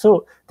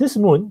 So this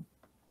moon,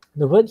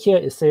 the word here,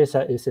 it says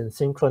that it's in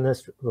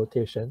synchronous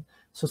rotation.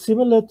 So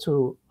similar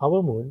to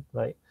our moon,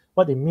 right?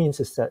 What it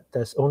means is that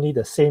there's only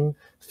the same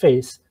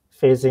phase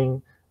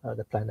facing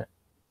the planet.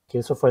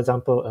 Okay, so for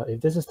example, if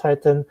this is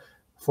Titan,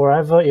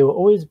 forever it will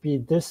always be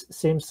this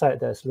same side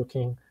that's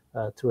looking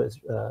towards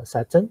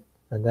Saturn.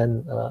 And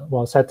then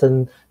while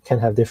Saturn can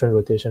have different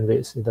rotation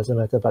rates, it doesn't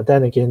matter. But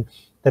then again,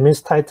 that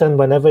means Titan,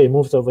 whenever it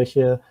moves over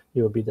here,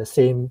 it will be the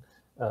same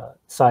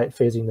side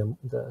facing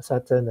the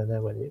Saturn, and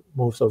then when it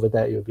moves over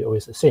there, it will be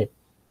always the same.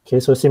 Okay,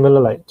 so similar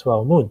like to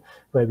our moon,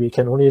 where we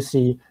can only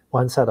see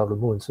one side of the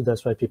moon. So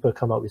that's why people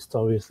come up with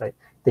stories like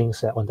things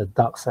that are on the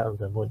dark side of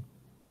the moon.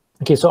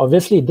 Okay, so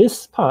obviously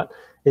this part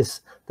is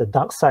the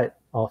dark side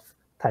of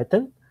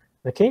Titan.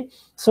 Okay,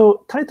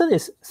 so Titan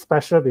is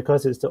special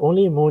because it's the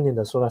only moon in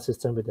the solar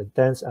system with a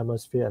dense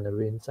atmosphere and a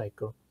rain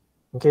cycle.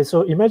 Okay,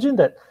 so imagine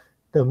that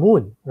the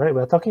moon, right?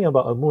 We're talking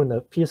about a moon,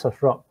 a piece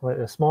of rock, right?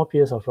 A small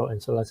piece of rock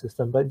in solar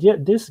system, but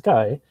yet this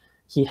guy,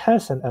 he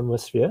has an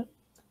atmosphere.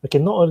 Okay,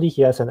 not only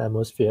he has an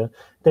atmosphere,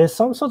 there's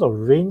some sort of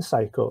rain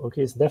cycle.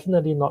 Okay, it's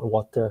definitely not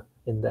water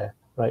in there,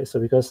 right? So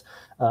because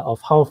of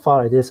how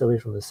far it is away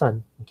from the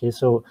sun. Okay,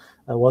 so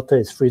water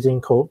is freezing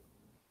cold,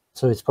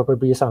 so it's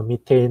probably some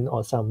methane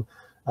or some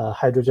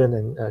hydrogen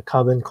and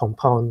carbon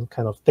compound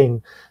kind of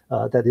thing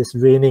that is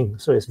raining.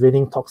 So it's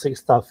raining toxic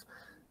stuff.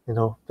 You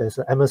know, there's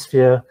an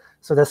atmosphere.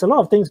 So there's a lot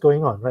of things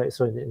going on, right?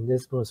 So in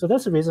this moon. So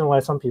that's the reason why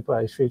some people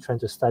are actually trying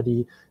to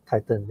study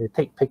Titan. They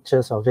take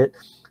pictures of it.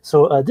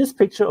 So this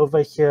picture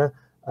over here,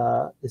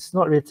 it's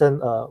not written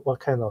what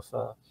kind of,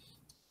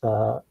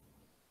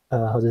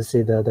 how to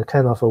say, the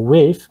kind of a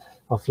wave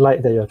of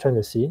light that you're trying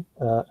to see.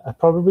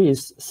 Probably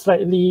is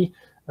slightly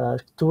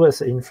towards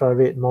the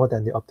infrared more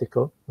than the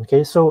optical.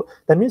 Okay, so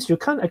that means you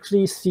can't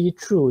actually see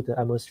through the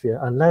atmosphere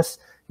unless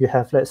you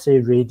have, let's say,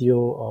 radio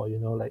or, you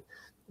know, like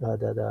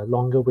the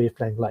longer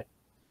wavelength light.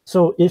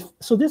 So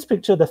this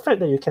picture, the fact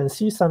that you can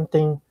see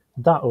something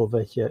dark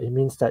over here, it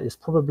means that it's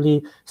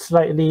probably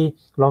slightly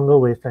longer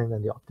wavelength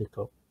than the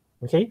optical.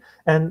 Okay,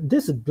 and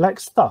this black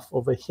stuff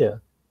over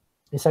here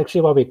is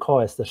actually what we call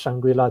as the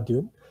Shangri-La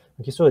dune.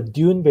 Okay, so a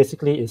dune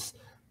basically is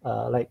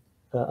like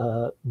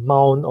a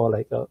mound or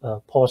like a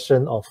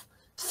portion of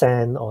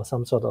sand or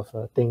some sort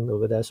of thing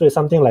over there. So it's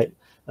something like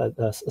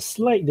a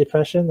slight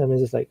depression. That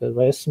means it's like a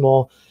very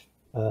small,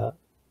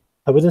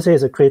 I wouldn't say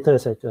it's a crater,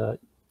 it's like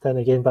then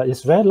again, but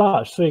it's very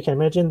large. So you can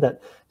imagine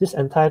that this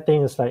entire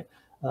thing is like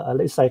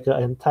it's like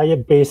an entire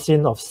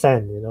basin of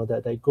sand,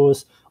 that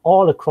goes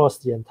all across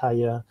the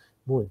entire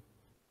moon,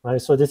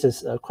 right? So this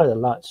is quite a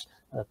large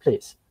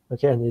place,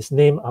 okay, and it's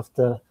named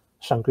after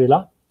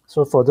Shangri-La.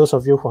 So for those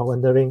of you who are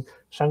wondering,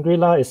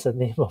 Shangri-La is the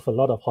name of a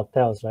lot of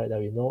hotels, right, that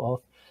we know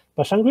of.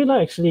 But Shangri-La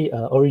actually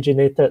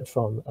originated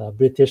from a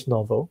British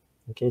novel.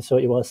 Okay, so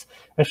it was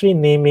actually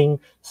naming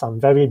some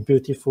very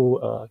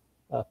beautiful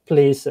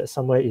place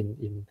somewhere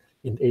in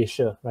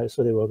Asia, right?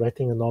 So they were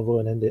writing a novel,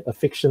 and then a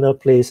fictional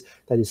place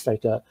that is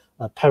like a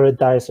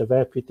paradise, a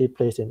very pretty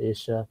place in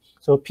Asia.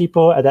 So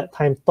people at that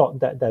time thought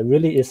that there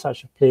really is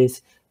such a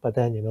place, but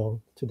then,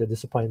 to the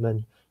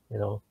disappointment,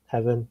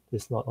 heaven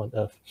is not on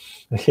earth.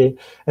 Okay,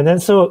 and then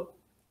so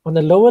on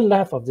the lower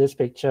left of this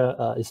picture,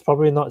 it's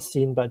probably not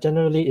seen, but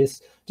generally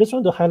is just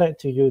want to highlight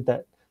to you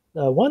that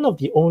one of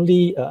the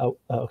only,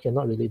 okay,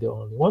 not really the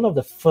only, one of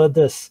the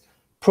furthest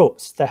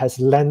probes that has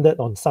landed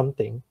on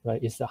something,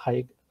 right, is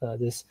the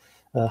this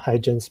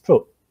Huygens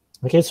probe.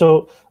 Okay,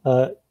 so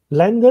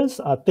landers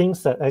are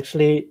things that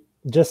actually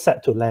just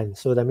set to land.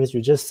 So that means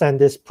you just send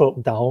this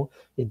probe down,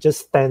 it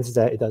just stands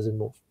there, it doesn't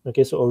move.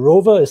 Okay, so a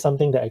rover is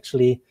something that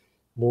actually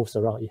moves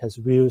around. It has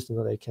wheels,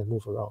 that it can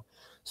move around.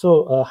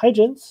 So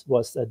Huygens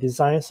was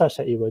designed such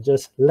that it will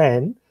just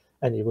land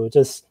and it will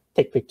just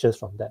take pictures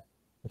from that.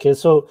 Okay,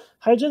 so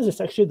Huygens is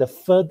actually the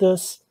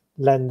furthest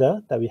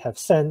lander that we have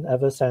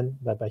ever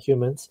sent by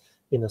humans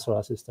in the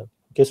solar system.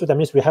 Okay, so that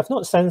means we have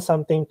not sent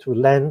something to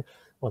land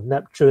on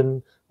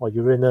Neptune or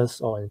Uranus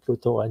or in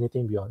Pluto or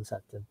anything beyond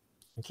Saturn.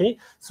 Okay,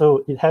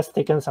 so it has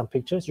taken some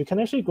pictures. You can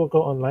actually go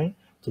online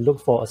to look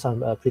for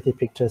some pretty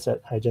pictures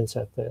that Huygens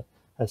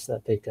has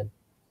taken.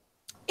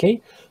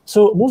 Okay,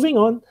 so moving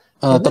on.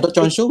 Dr.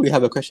 Johnshu, we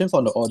have a question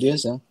from the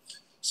audience.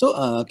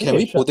 So can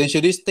we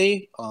potentially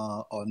stay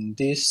on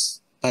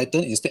this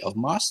Titan instead of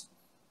Mars?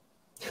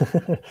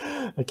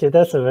 Okay,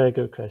 that's a very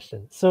good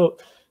question. So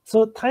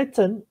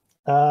Titan,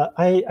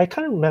 I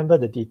can't remember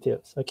the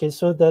details. Okay,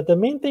 so the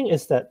main thing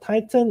is that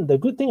Titan, the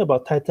good thing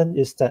about Titan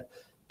is that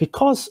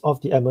because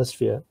of the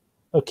atmosphere,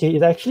 okay,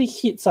 it actually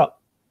heats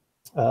up,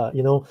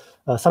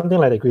 something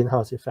like the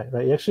greenhouse effect,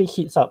 right? It actually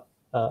heats up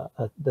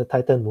the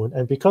Titan moon,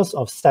 and because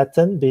of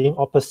Saturn being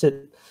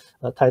opposite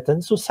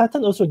Titan, so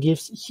Saturn also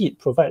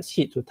provides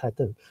heat to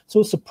Titan.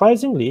 So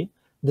surprisingly,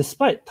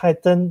 despite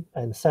Titan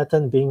and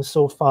Saturn being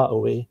so far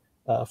away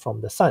from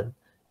the sun,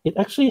 it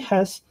actually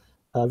has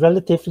a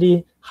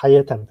relatively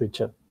higher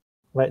temperature,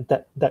 right?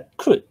 That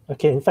could,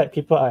 okay, in fact,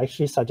 people are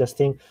actually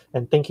suggesting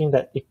and thinking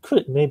that it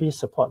could maybe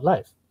support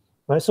life,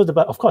 right? So,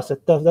 but of course,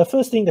 the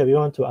first thing that we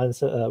want to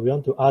ask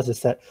is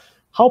that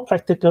how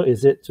practical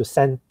is it to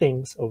send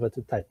things over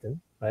to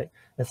Titan, right?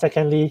 And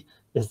secondly,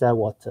 is there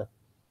water?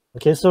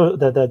 Okay, so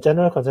the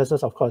general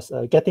consensus, of course,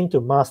 getting to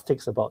Mars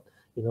takes about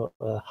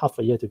half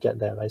a year to get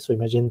there, right? So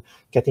imagine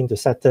getting to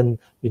Saturn,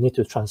 you need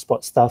to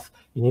transport stuff,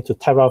 you need to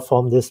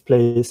terraform this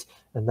place,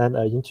 and then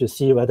you need to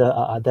see whether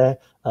are there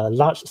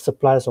large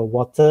supplies of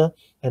water,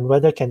 and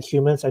whether can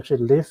humans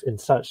actually live in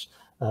such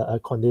a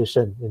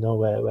condition,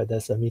 where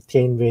there's a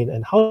methane rain,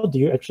 and how do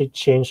you actually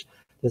change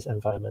this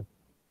environment?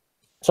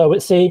 So I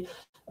would say,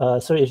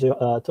 so if you,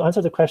 to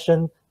answer the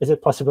question, is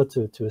it possible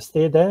to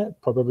stay there?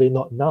 Probably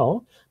not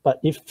now, but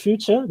if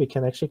future, we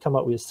can actually come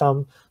up with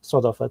some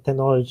sort of a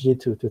technology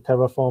to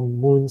terraform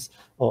moons,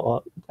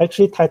 or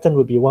actually Titan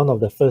would be one of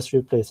the first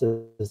few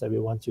places that we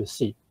want to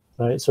see,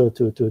 right? So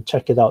to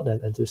check it out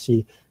and to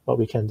see what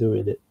we can do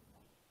with it,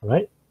 all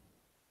right?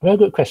 Very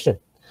good question.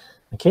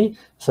 Okay,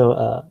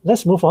 so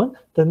let's move on.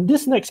 Then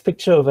this next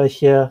picture over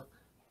here,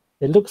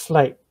 it looks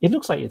like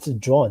it's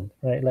drawn,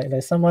 right?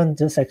 Like someone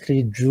just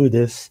actually drew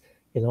this,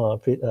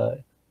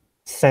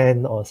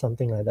 sand or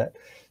something like that.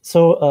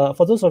 So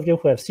for those of you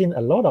who have seen a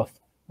lot of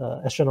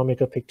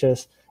astronomical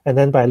pictures, and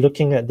then by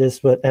looking at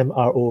this word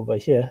MRO over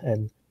here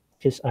and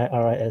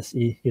HIRISE,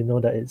 you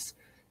know that it's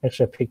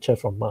actually a picture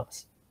from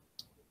Mars.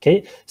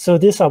 Okay, so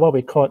these are what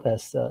we call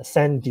as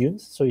sand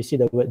dunes. So you see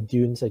the word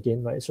dunes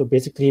again, right? So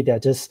basically they're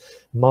just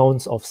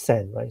mounds of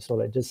sand, right? So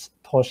like just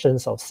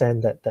portions of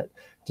sand that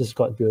just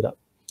got built up.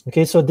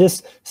 Okay, so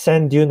this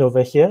sand dune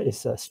over here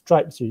is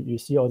stripes. You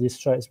see all these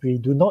stripes. We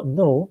do not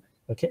know,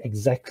 okay,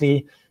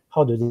 exactly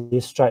how do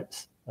these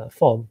stripes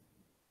form.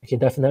 Okay,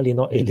 definitely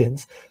not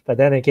aliens. But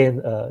then again,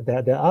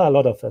 there are a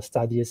lot of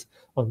studies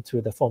onto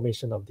the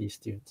formation of these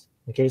dunes.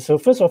 Okay, so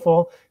first of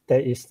all,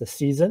 there is the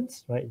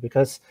seasons, right?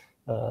 Because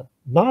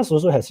Mars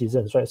also has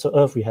seasons, right? So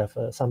Earth, we have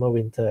summer,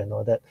 winter, and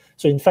all that.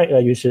 So in fact,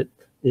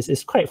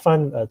 it's quite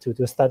fun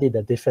to study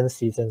the different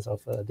seasons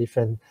of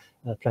different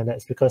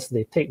planets, because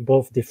they take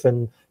both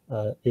different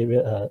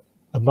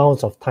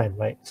amounts of time,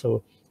 right?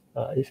 So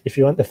if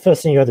you want, the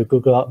first thing you have to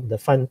Google out, the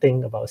fun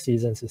thing about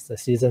seasons is the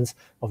seasons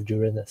of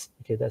Uranus.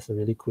 Okay, that's a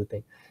really cool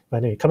thing. But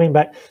anyway, coming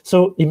back,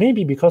 so it may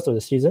be because of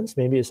the seasons.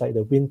 Maybe it's like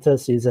the winter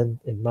season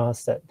in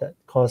Mars that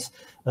cause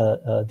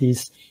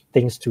these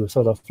things to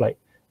sort of like,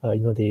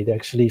 they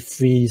actually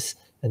freeze,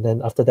 and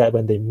then after that,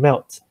 when they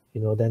melt,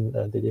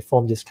 then they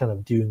form this kind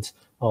of dunes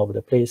all over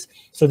the place.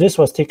 So this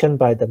was taken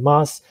by the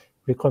Mars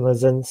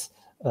Reconnaissance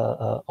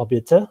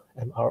Orbiter,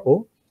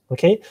 MRO,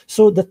 Okay,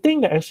 so the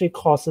thing that actually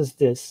causes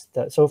this,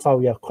 that so far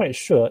we are quite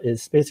sure,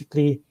 is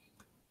basically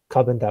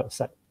carbon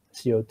dioxide,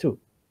 CO2.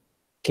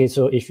 Okay,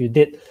 so if you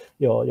did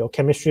your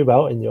chemistry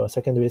well in your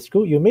secondary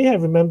school, you may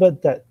have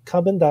remembered that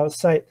carbon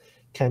dioxide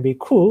can be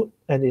cooled,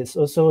 and it's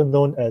also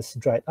known as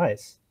dried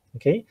ice.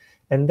 Okay,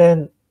 and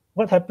then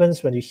what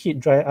happens when you heat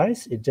dry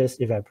ice? It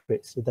just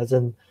evaporates. It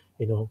doesn't,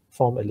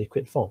 form a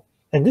liquid form.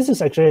 And this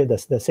is actually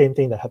the same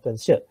thing that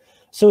happens here.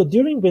 So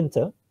during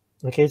winter,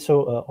 okay,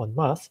 so on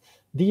Mars,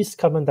 these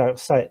carbon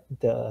dioxide,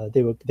 they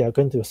are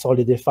going to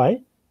solidify,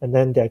 and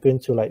then they are going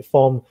to like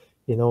form,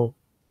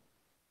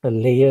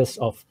 layers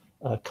of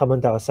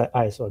carbon dioxide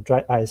ice or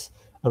dry ice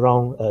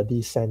around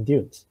these sand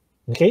dunes.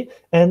 Okay,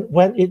 and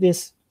when it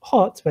is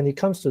hot, when it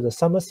comes to the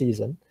summer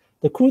season,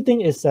 the cool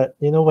thing is that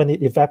when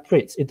it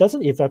evaporates, it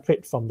doesn't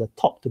evaporate from the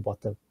top to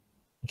bottom.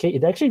 Okay,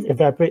 it actually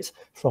evaporates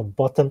from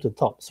bottom to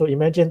top. So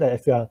imagine that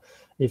if you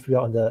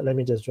are on the, let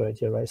me just draw it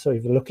here, right? So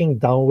if you're looking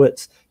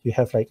downwards, you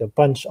have like a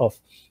bunch of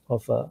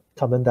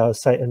carbon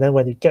dioxide, and then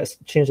when it gets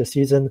change the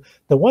season,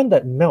 the one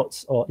that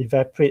melts or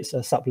evaporates,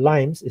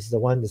 sublimes, is the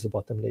one that's the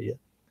bottom layer.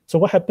 So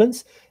what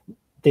happens?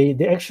 They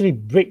actually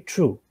break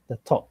through the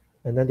top,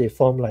 and then they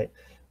form like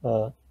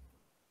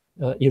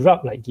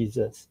erupt like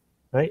geysers,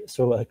 right?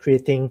 So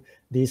creating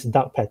these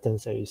dark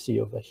patterns that you see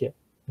over here.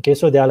 Okay,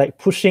 so they are like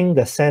pushing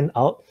the sand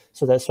out.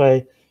 So that's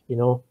why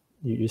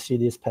you see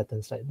these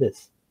patterns like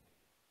this.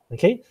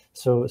 Okay,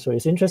 so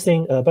it's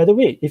interesting. By the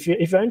way, if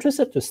you're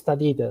interested to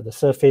study the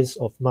surface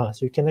of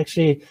Mars, you can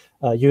actually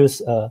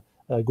use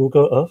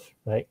Google Earth,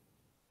 right?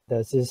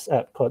 There's this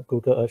app called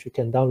Google Earth. You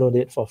can download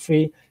it for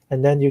free,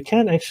 and then you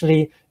can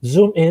actually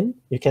zoom in.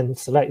 You can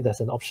select, there's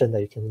an option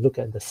that you can look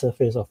at the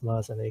surface of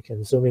Mars, and then you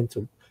can zoom in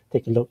to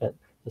take a look at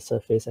the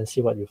surface and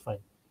see what you find.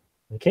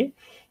 Okay,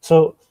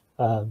 so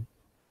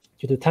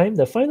due to time,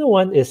 the final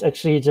one is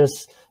actually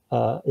just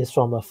is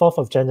from 4th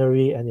of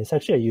January, and it's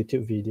actually a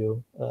YouTube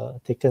video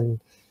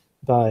taken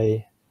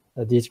by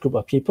this group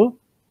of people.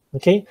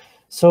 Okay,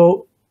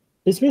 so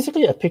it's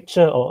basically a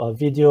picture or a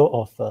video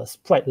of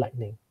sprite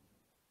lightning.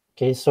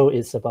 Okay, so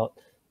it's about,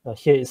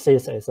 here it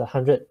says that it's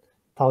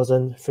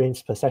 100,000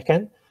 frames per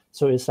second.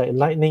 So it's like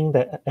lightning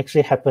that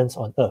actually happens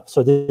on Earth.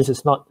 So this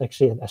is not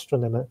actually an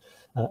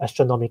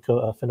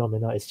astronomical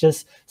phenomena. It's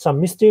just some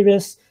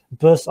mysterious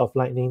burst of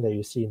lightning that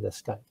you see in the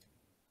sky.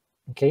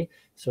 Okay,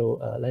 so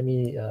let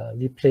me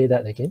replay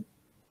that again.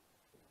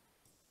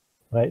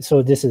 Right,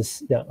 so this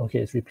is, yeah, okay,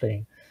 it's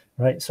replaying.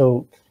 Right,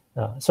 so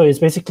it's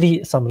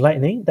basically some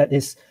lightning that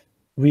is,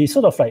 we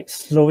sort of like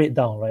slow it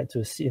down, right,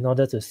 to see, in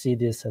order to see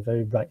these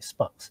very bright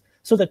sparks.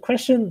 So the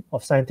question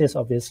of scientists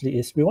obviously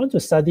is, we want to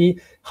study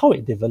how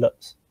it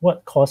develops,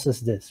 what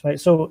causes this, right?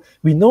 So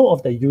we know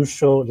of the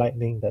usual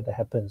lightning that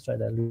happens, right?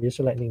 The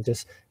usual lightning,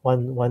 just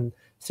one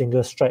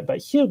single strike. But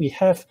here we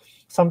have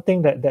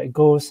something that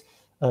goes,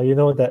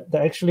 that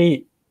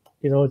actually,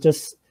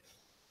 just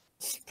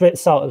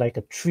spreads out like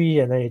a tree,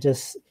 and then it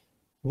just,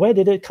 where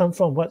did it come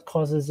from? What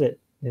causes it?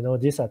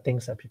 These are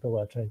things that people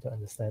are trying to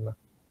understand.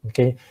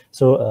 Okay,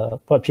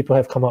 so what people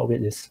have come up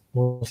with is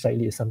most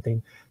likely is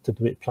something to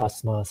do with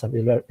plasma, some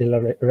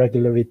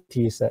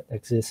irregularities that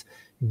exist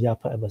in the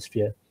upper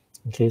atmosphere.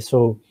 Okay,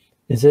 so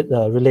is it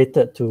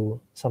related to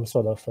some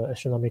sort of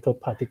astronomical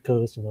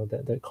particles,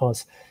 that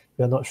cause?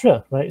 We're not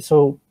sure, right?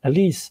 So at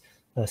least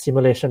a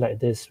simulation like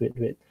this with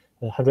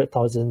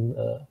 100,000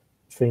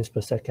 frames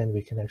per second,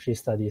 we can actually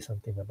study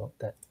something about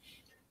that.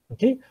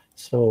 Okay,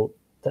 so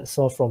that's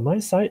all from my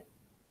side.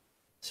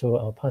 So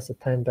I'll pass the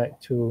time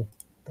back to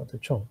Dr.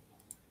 Chong.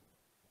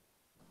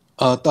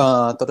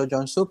 Dr.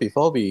 John, so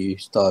before we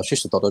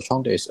switch to Dr.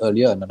 Chong, there is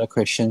earlier another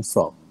question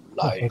from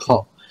Lai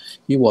Hawk.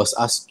 He was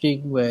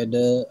asking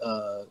whether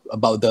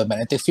about the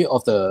magnetic field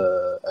of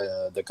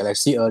the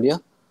galaxy earlier.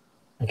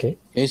 Okay.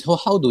 So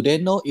how do they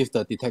know if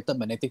the detected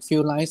magnetic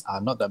field lines are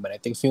not the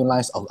magnetic field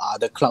lines of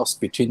other clouds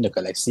between the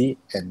galaxy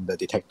and the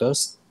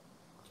detectors?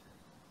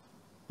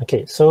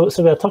 Okay, so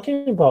we are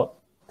talking about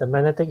the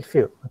magnetic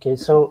field. Okay,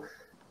 so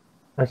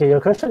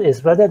your question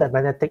is whether the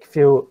magnetic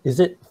field,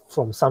 is it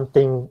from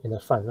something in the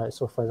front, right?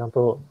 So for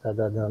example,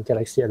 the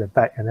galaxy at the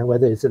back, and then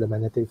whether is it the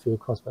magnetic field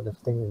caused by the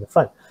thing in the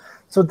front.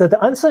 So the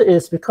answer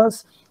is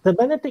because the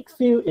magnetic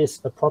field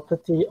is a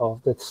property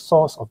of the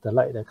source of the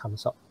light that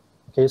comes out.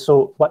 Okay,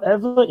 so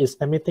whatever is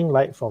emitting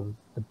light from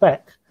the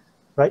back,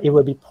 right, it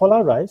will be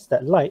polarized.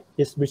 That light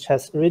which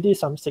has already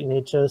some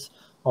signatures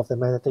of the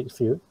magnetic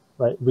field,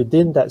 right,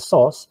 within that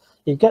source,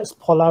 it gets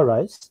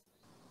polarized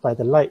by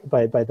the light,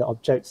 by the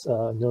objects,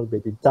 by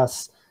the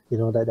dust,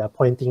 that they are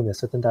pointing in a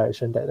certain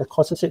direction, that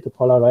causes it to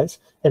polarize.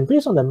 And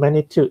based on the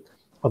magnitude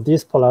of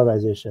these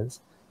polarizations,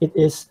 it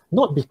is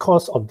not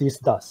because of these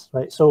dust,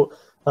 right? So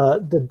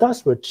the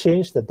dust will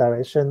change the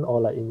direction,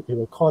 or like it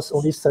will cause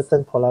only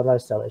certain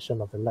polarized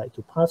direction of the light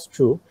to pass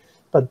through.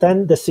 But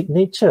then the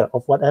signature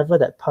of whatever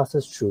that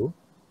passes through,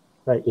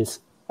 right, is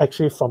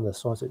actually from the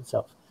source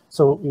itself.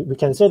 So we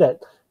can say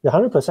that we're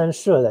 100%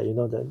 sure that,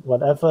 that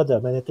whatever the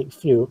magnetic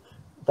field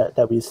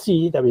that we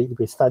see, that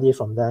we study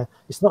from there,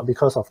 it's not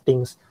because of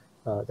things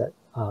that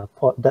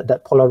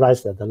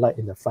polarize the light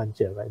in the front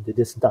here, right?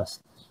 This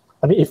dust.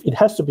 I mean, if it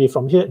has to be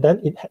from here,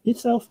 then it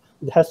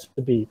has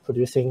to be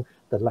producing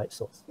the light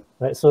source,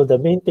 right? So the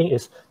main thing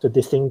is to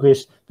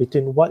distinguish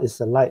between what is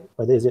the light,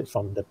 whether is it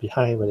from the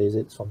behind, whether is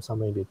it from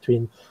somewhere in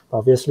between.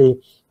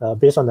 Obviously,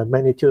 based on the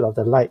magnitude of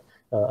the light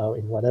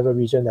in whatever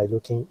region they're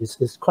looking,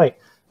 it's quite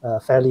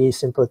fairly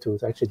simple to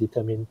actually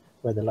determine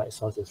where the light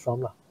source is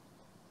from.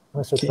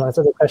 So to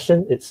answer the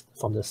question, it's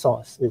from the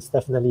source. It's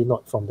definitely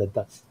not from the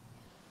dust.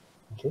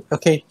 Okay.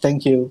 Okay,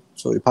 thank you.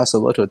 So we pass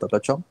over to Dr.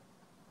 Chong.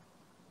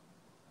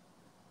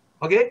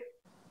 Okay,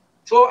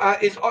 so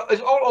it's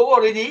all over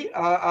already.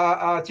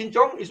 Chin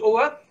Chong, is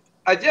over.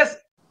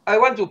 I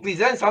want to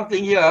present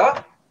something here.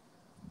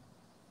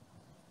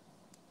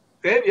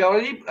 Okay, we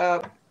already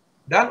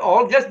done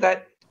all. Just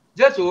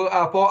to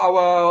for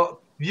our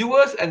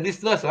viewers and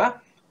listeners.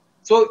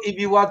 So if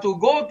you want to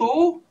go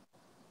to,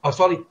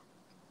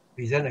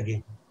 present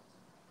again.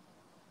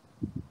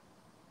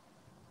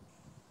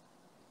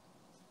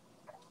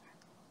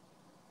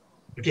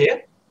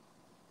 Okay.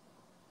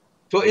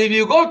 So if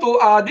you go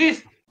to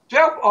this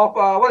 12th of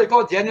what they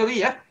call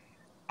January,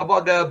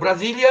 about the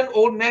Brazilian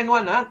old man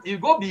one, you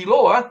go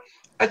below,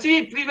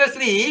 actually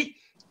previously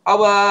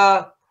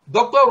our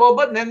Dr.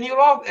 Robert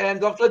Nemiroff and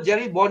Dr.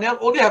 Jerry Bonnell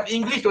only have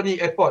English on the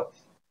APOD.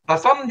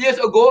 Some years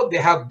ago, they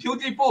have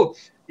beautiful.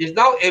 It's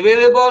now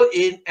available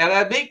in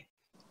Arabic,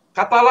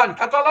 Catalan.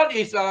 Catalan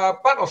is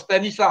part of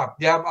Spanish.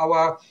 They have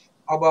our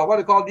what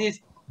do you call this,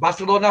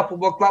 Barcelona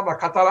Football Club,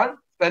 Catalan,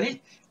 Spanish.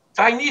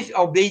 Chinese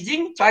of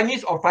Beijing,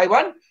 Chinese of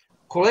Taiwan,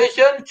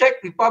 Croatian,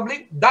 Czech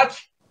Republic,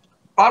 Dutch,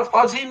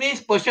 Farsi means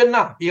Persian,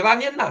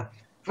 Iranian,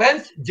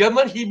 French,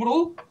 German,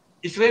 Hebrew,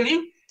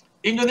 Israeli,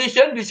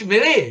 Indonesian, which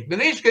Malay.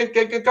 Malays can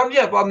come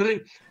here from Malay.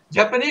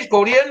 Japanese,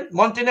 Korean,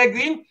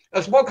 Montenegrin,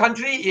 a small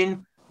country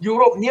in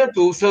Europe near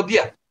to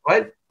Serbia,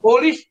 right?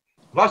 Polish,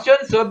 Russian,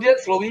 Serbian,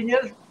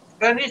 Slovenian,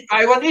 Spanish,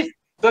 Taiwanese,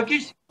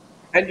 Turkish,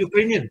 and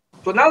Ukrainian.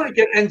 So now we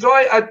can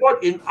enjoy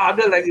iPod in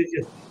other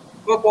languages.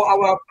 So for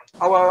our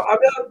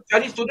other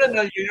Chinese students,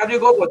 you either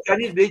go for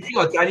Chinese Beijing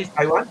or Chinese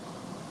Taiwan.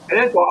 And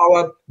then for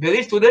our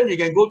Malay students, you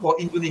can go for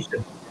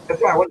Indonesian.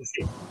 That's what I want to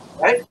say,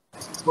 right?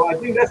 So I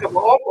think that's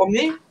about all for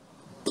me.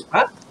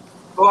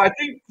 So I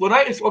think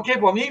tonight is okay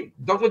for me.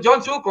 Dr.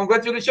 John Su,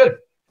 congratulations.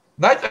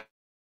 Nice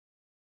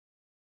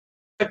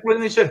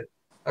explanation.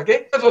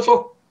 Okay, that's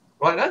also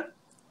right.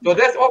 So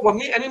that's all for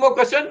me. Any more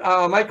questions,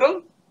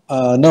 Michael?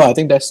 No, I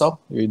think that's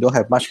all. We don't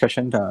have much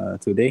question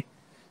today.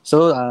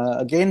 So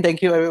again,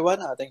 thank you everyone.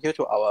 Thank you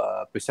to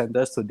our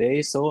presenters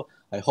today. So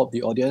I hope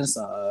the audience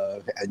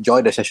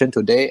enjoy the session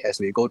today as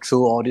we go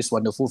through all these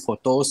wonderful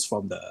photos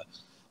from the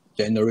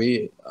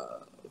January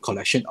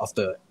collection of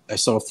the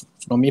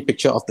astronomy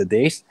picture of the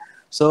days.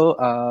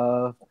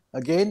 So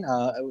again,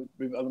 a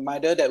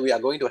reminder that we are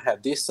going to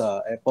have this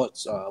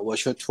airport's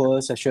virtual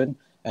tour session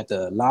at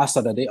the last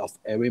Saturday of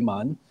every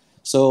month.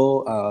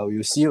 So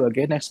we'll see you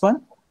again next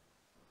month.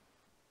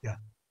 Yeah.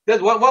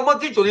 There's one more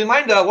thing to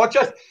remind the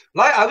watchers.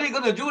 Like, are we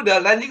going to do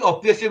the landing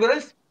of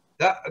Perseverance,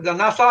 the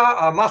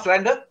NASA Mars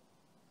lander?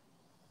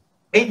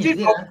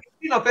 18th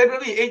of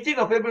February. 18th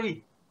of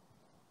February.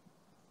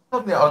 So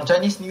we are on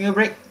Chinese New Year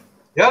break.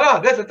 Yeah,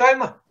 that's the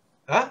time.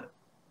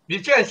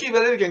 We check and see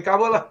whether we can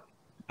cover.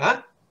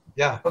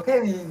 Yeah.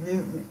 Okay,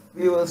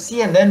 we will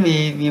see, and then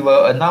we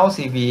will announce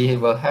if we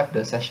will have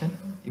the session.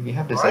 If we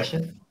have the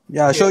session.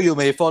 Yeah, so you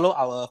may follow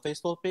our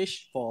Facebook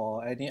page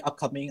for any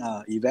upcoming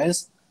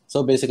events.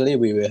 So basically,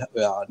 we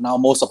are now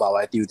most of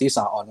our activities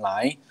are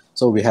online.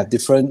 So we have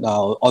different,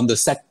 on the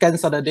second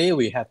Saturday,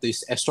 we have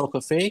this Astro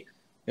Cafe,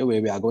 where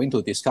we are going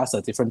to discuss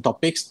different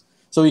topics.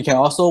 So you can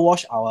also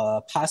watch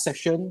our past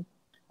session,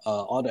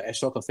 all the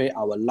Astro Cafe,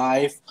 our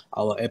live,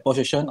 our airport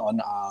session on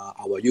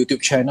our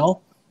YouTube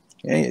channel.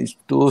 Okay,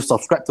 to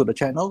subscribe to the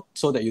channel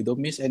so that you don't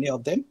miss any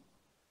of them.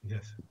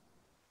 Yes.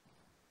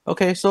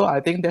 Okay, so I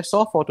think that's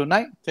all for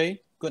tonight.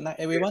 Okay, good night,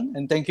 everyone.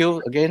 And thank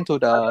you again to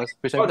the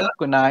presenter.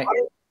 Good night.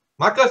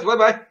 Marcus,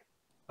 bye-bye.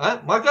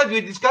 Marcus,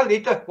 we discuss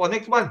later for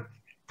next month.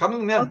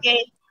 Coming month.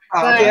 Okay.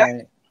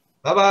 Okay.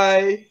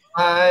 Bye-bye.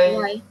 Bye.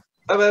 Bye.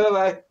 Bye-bye.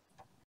 Bye-bye.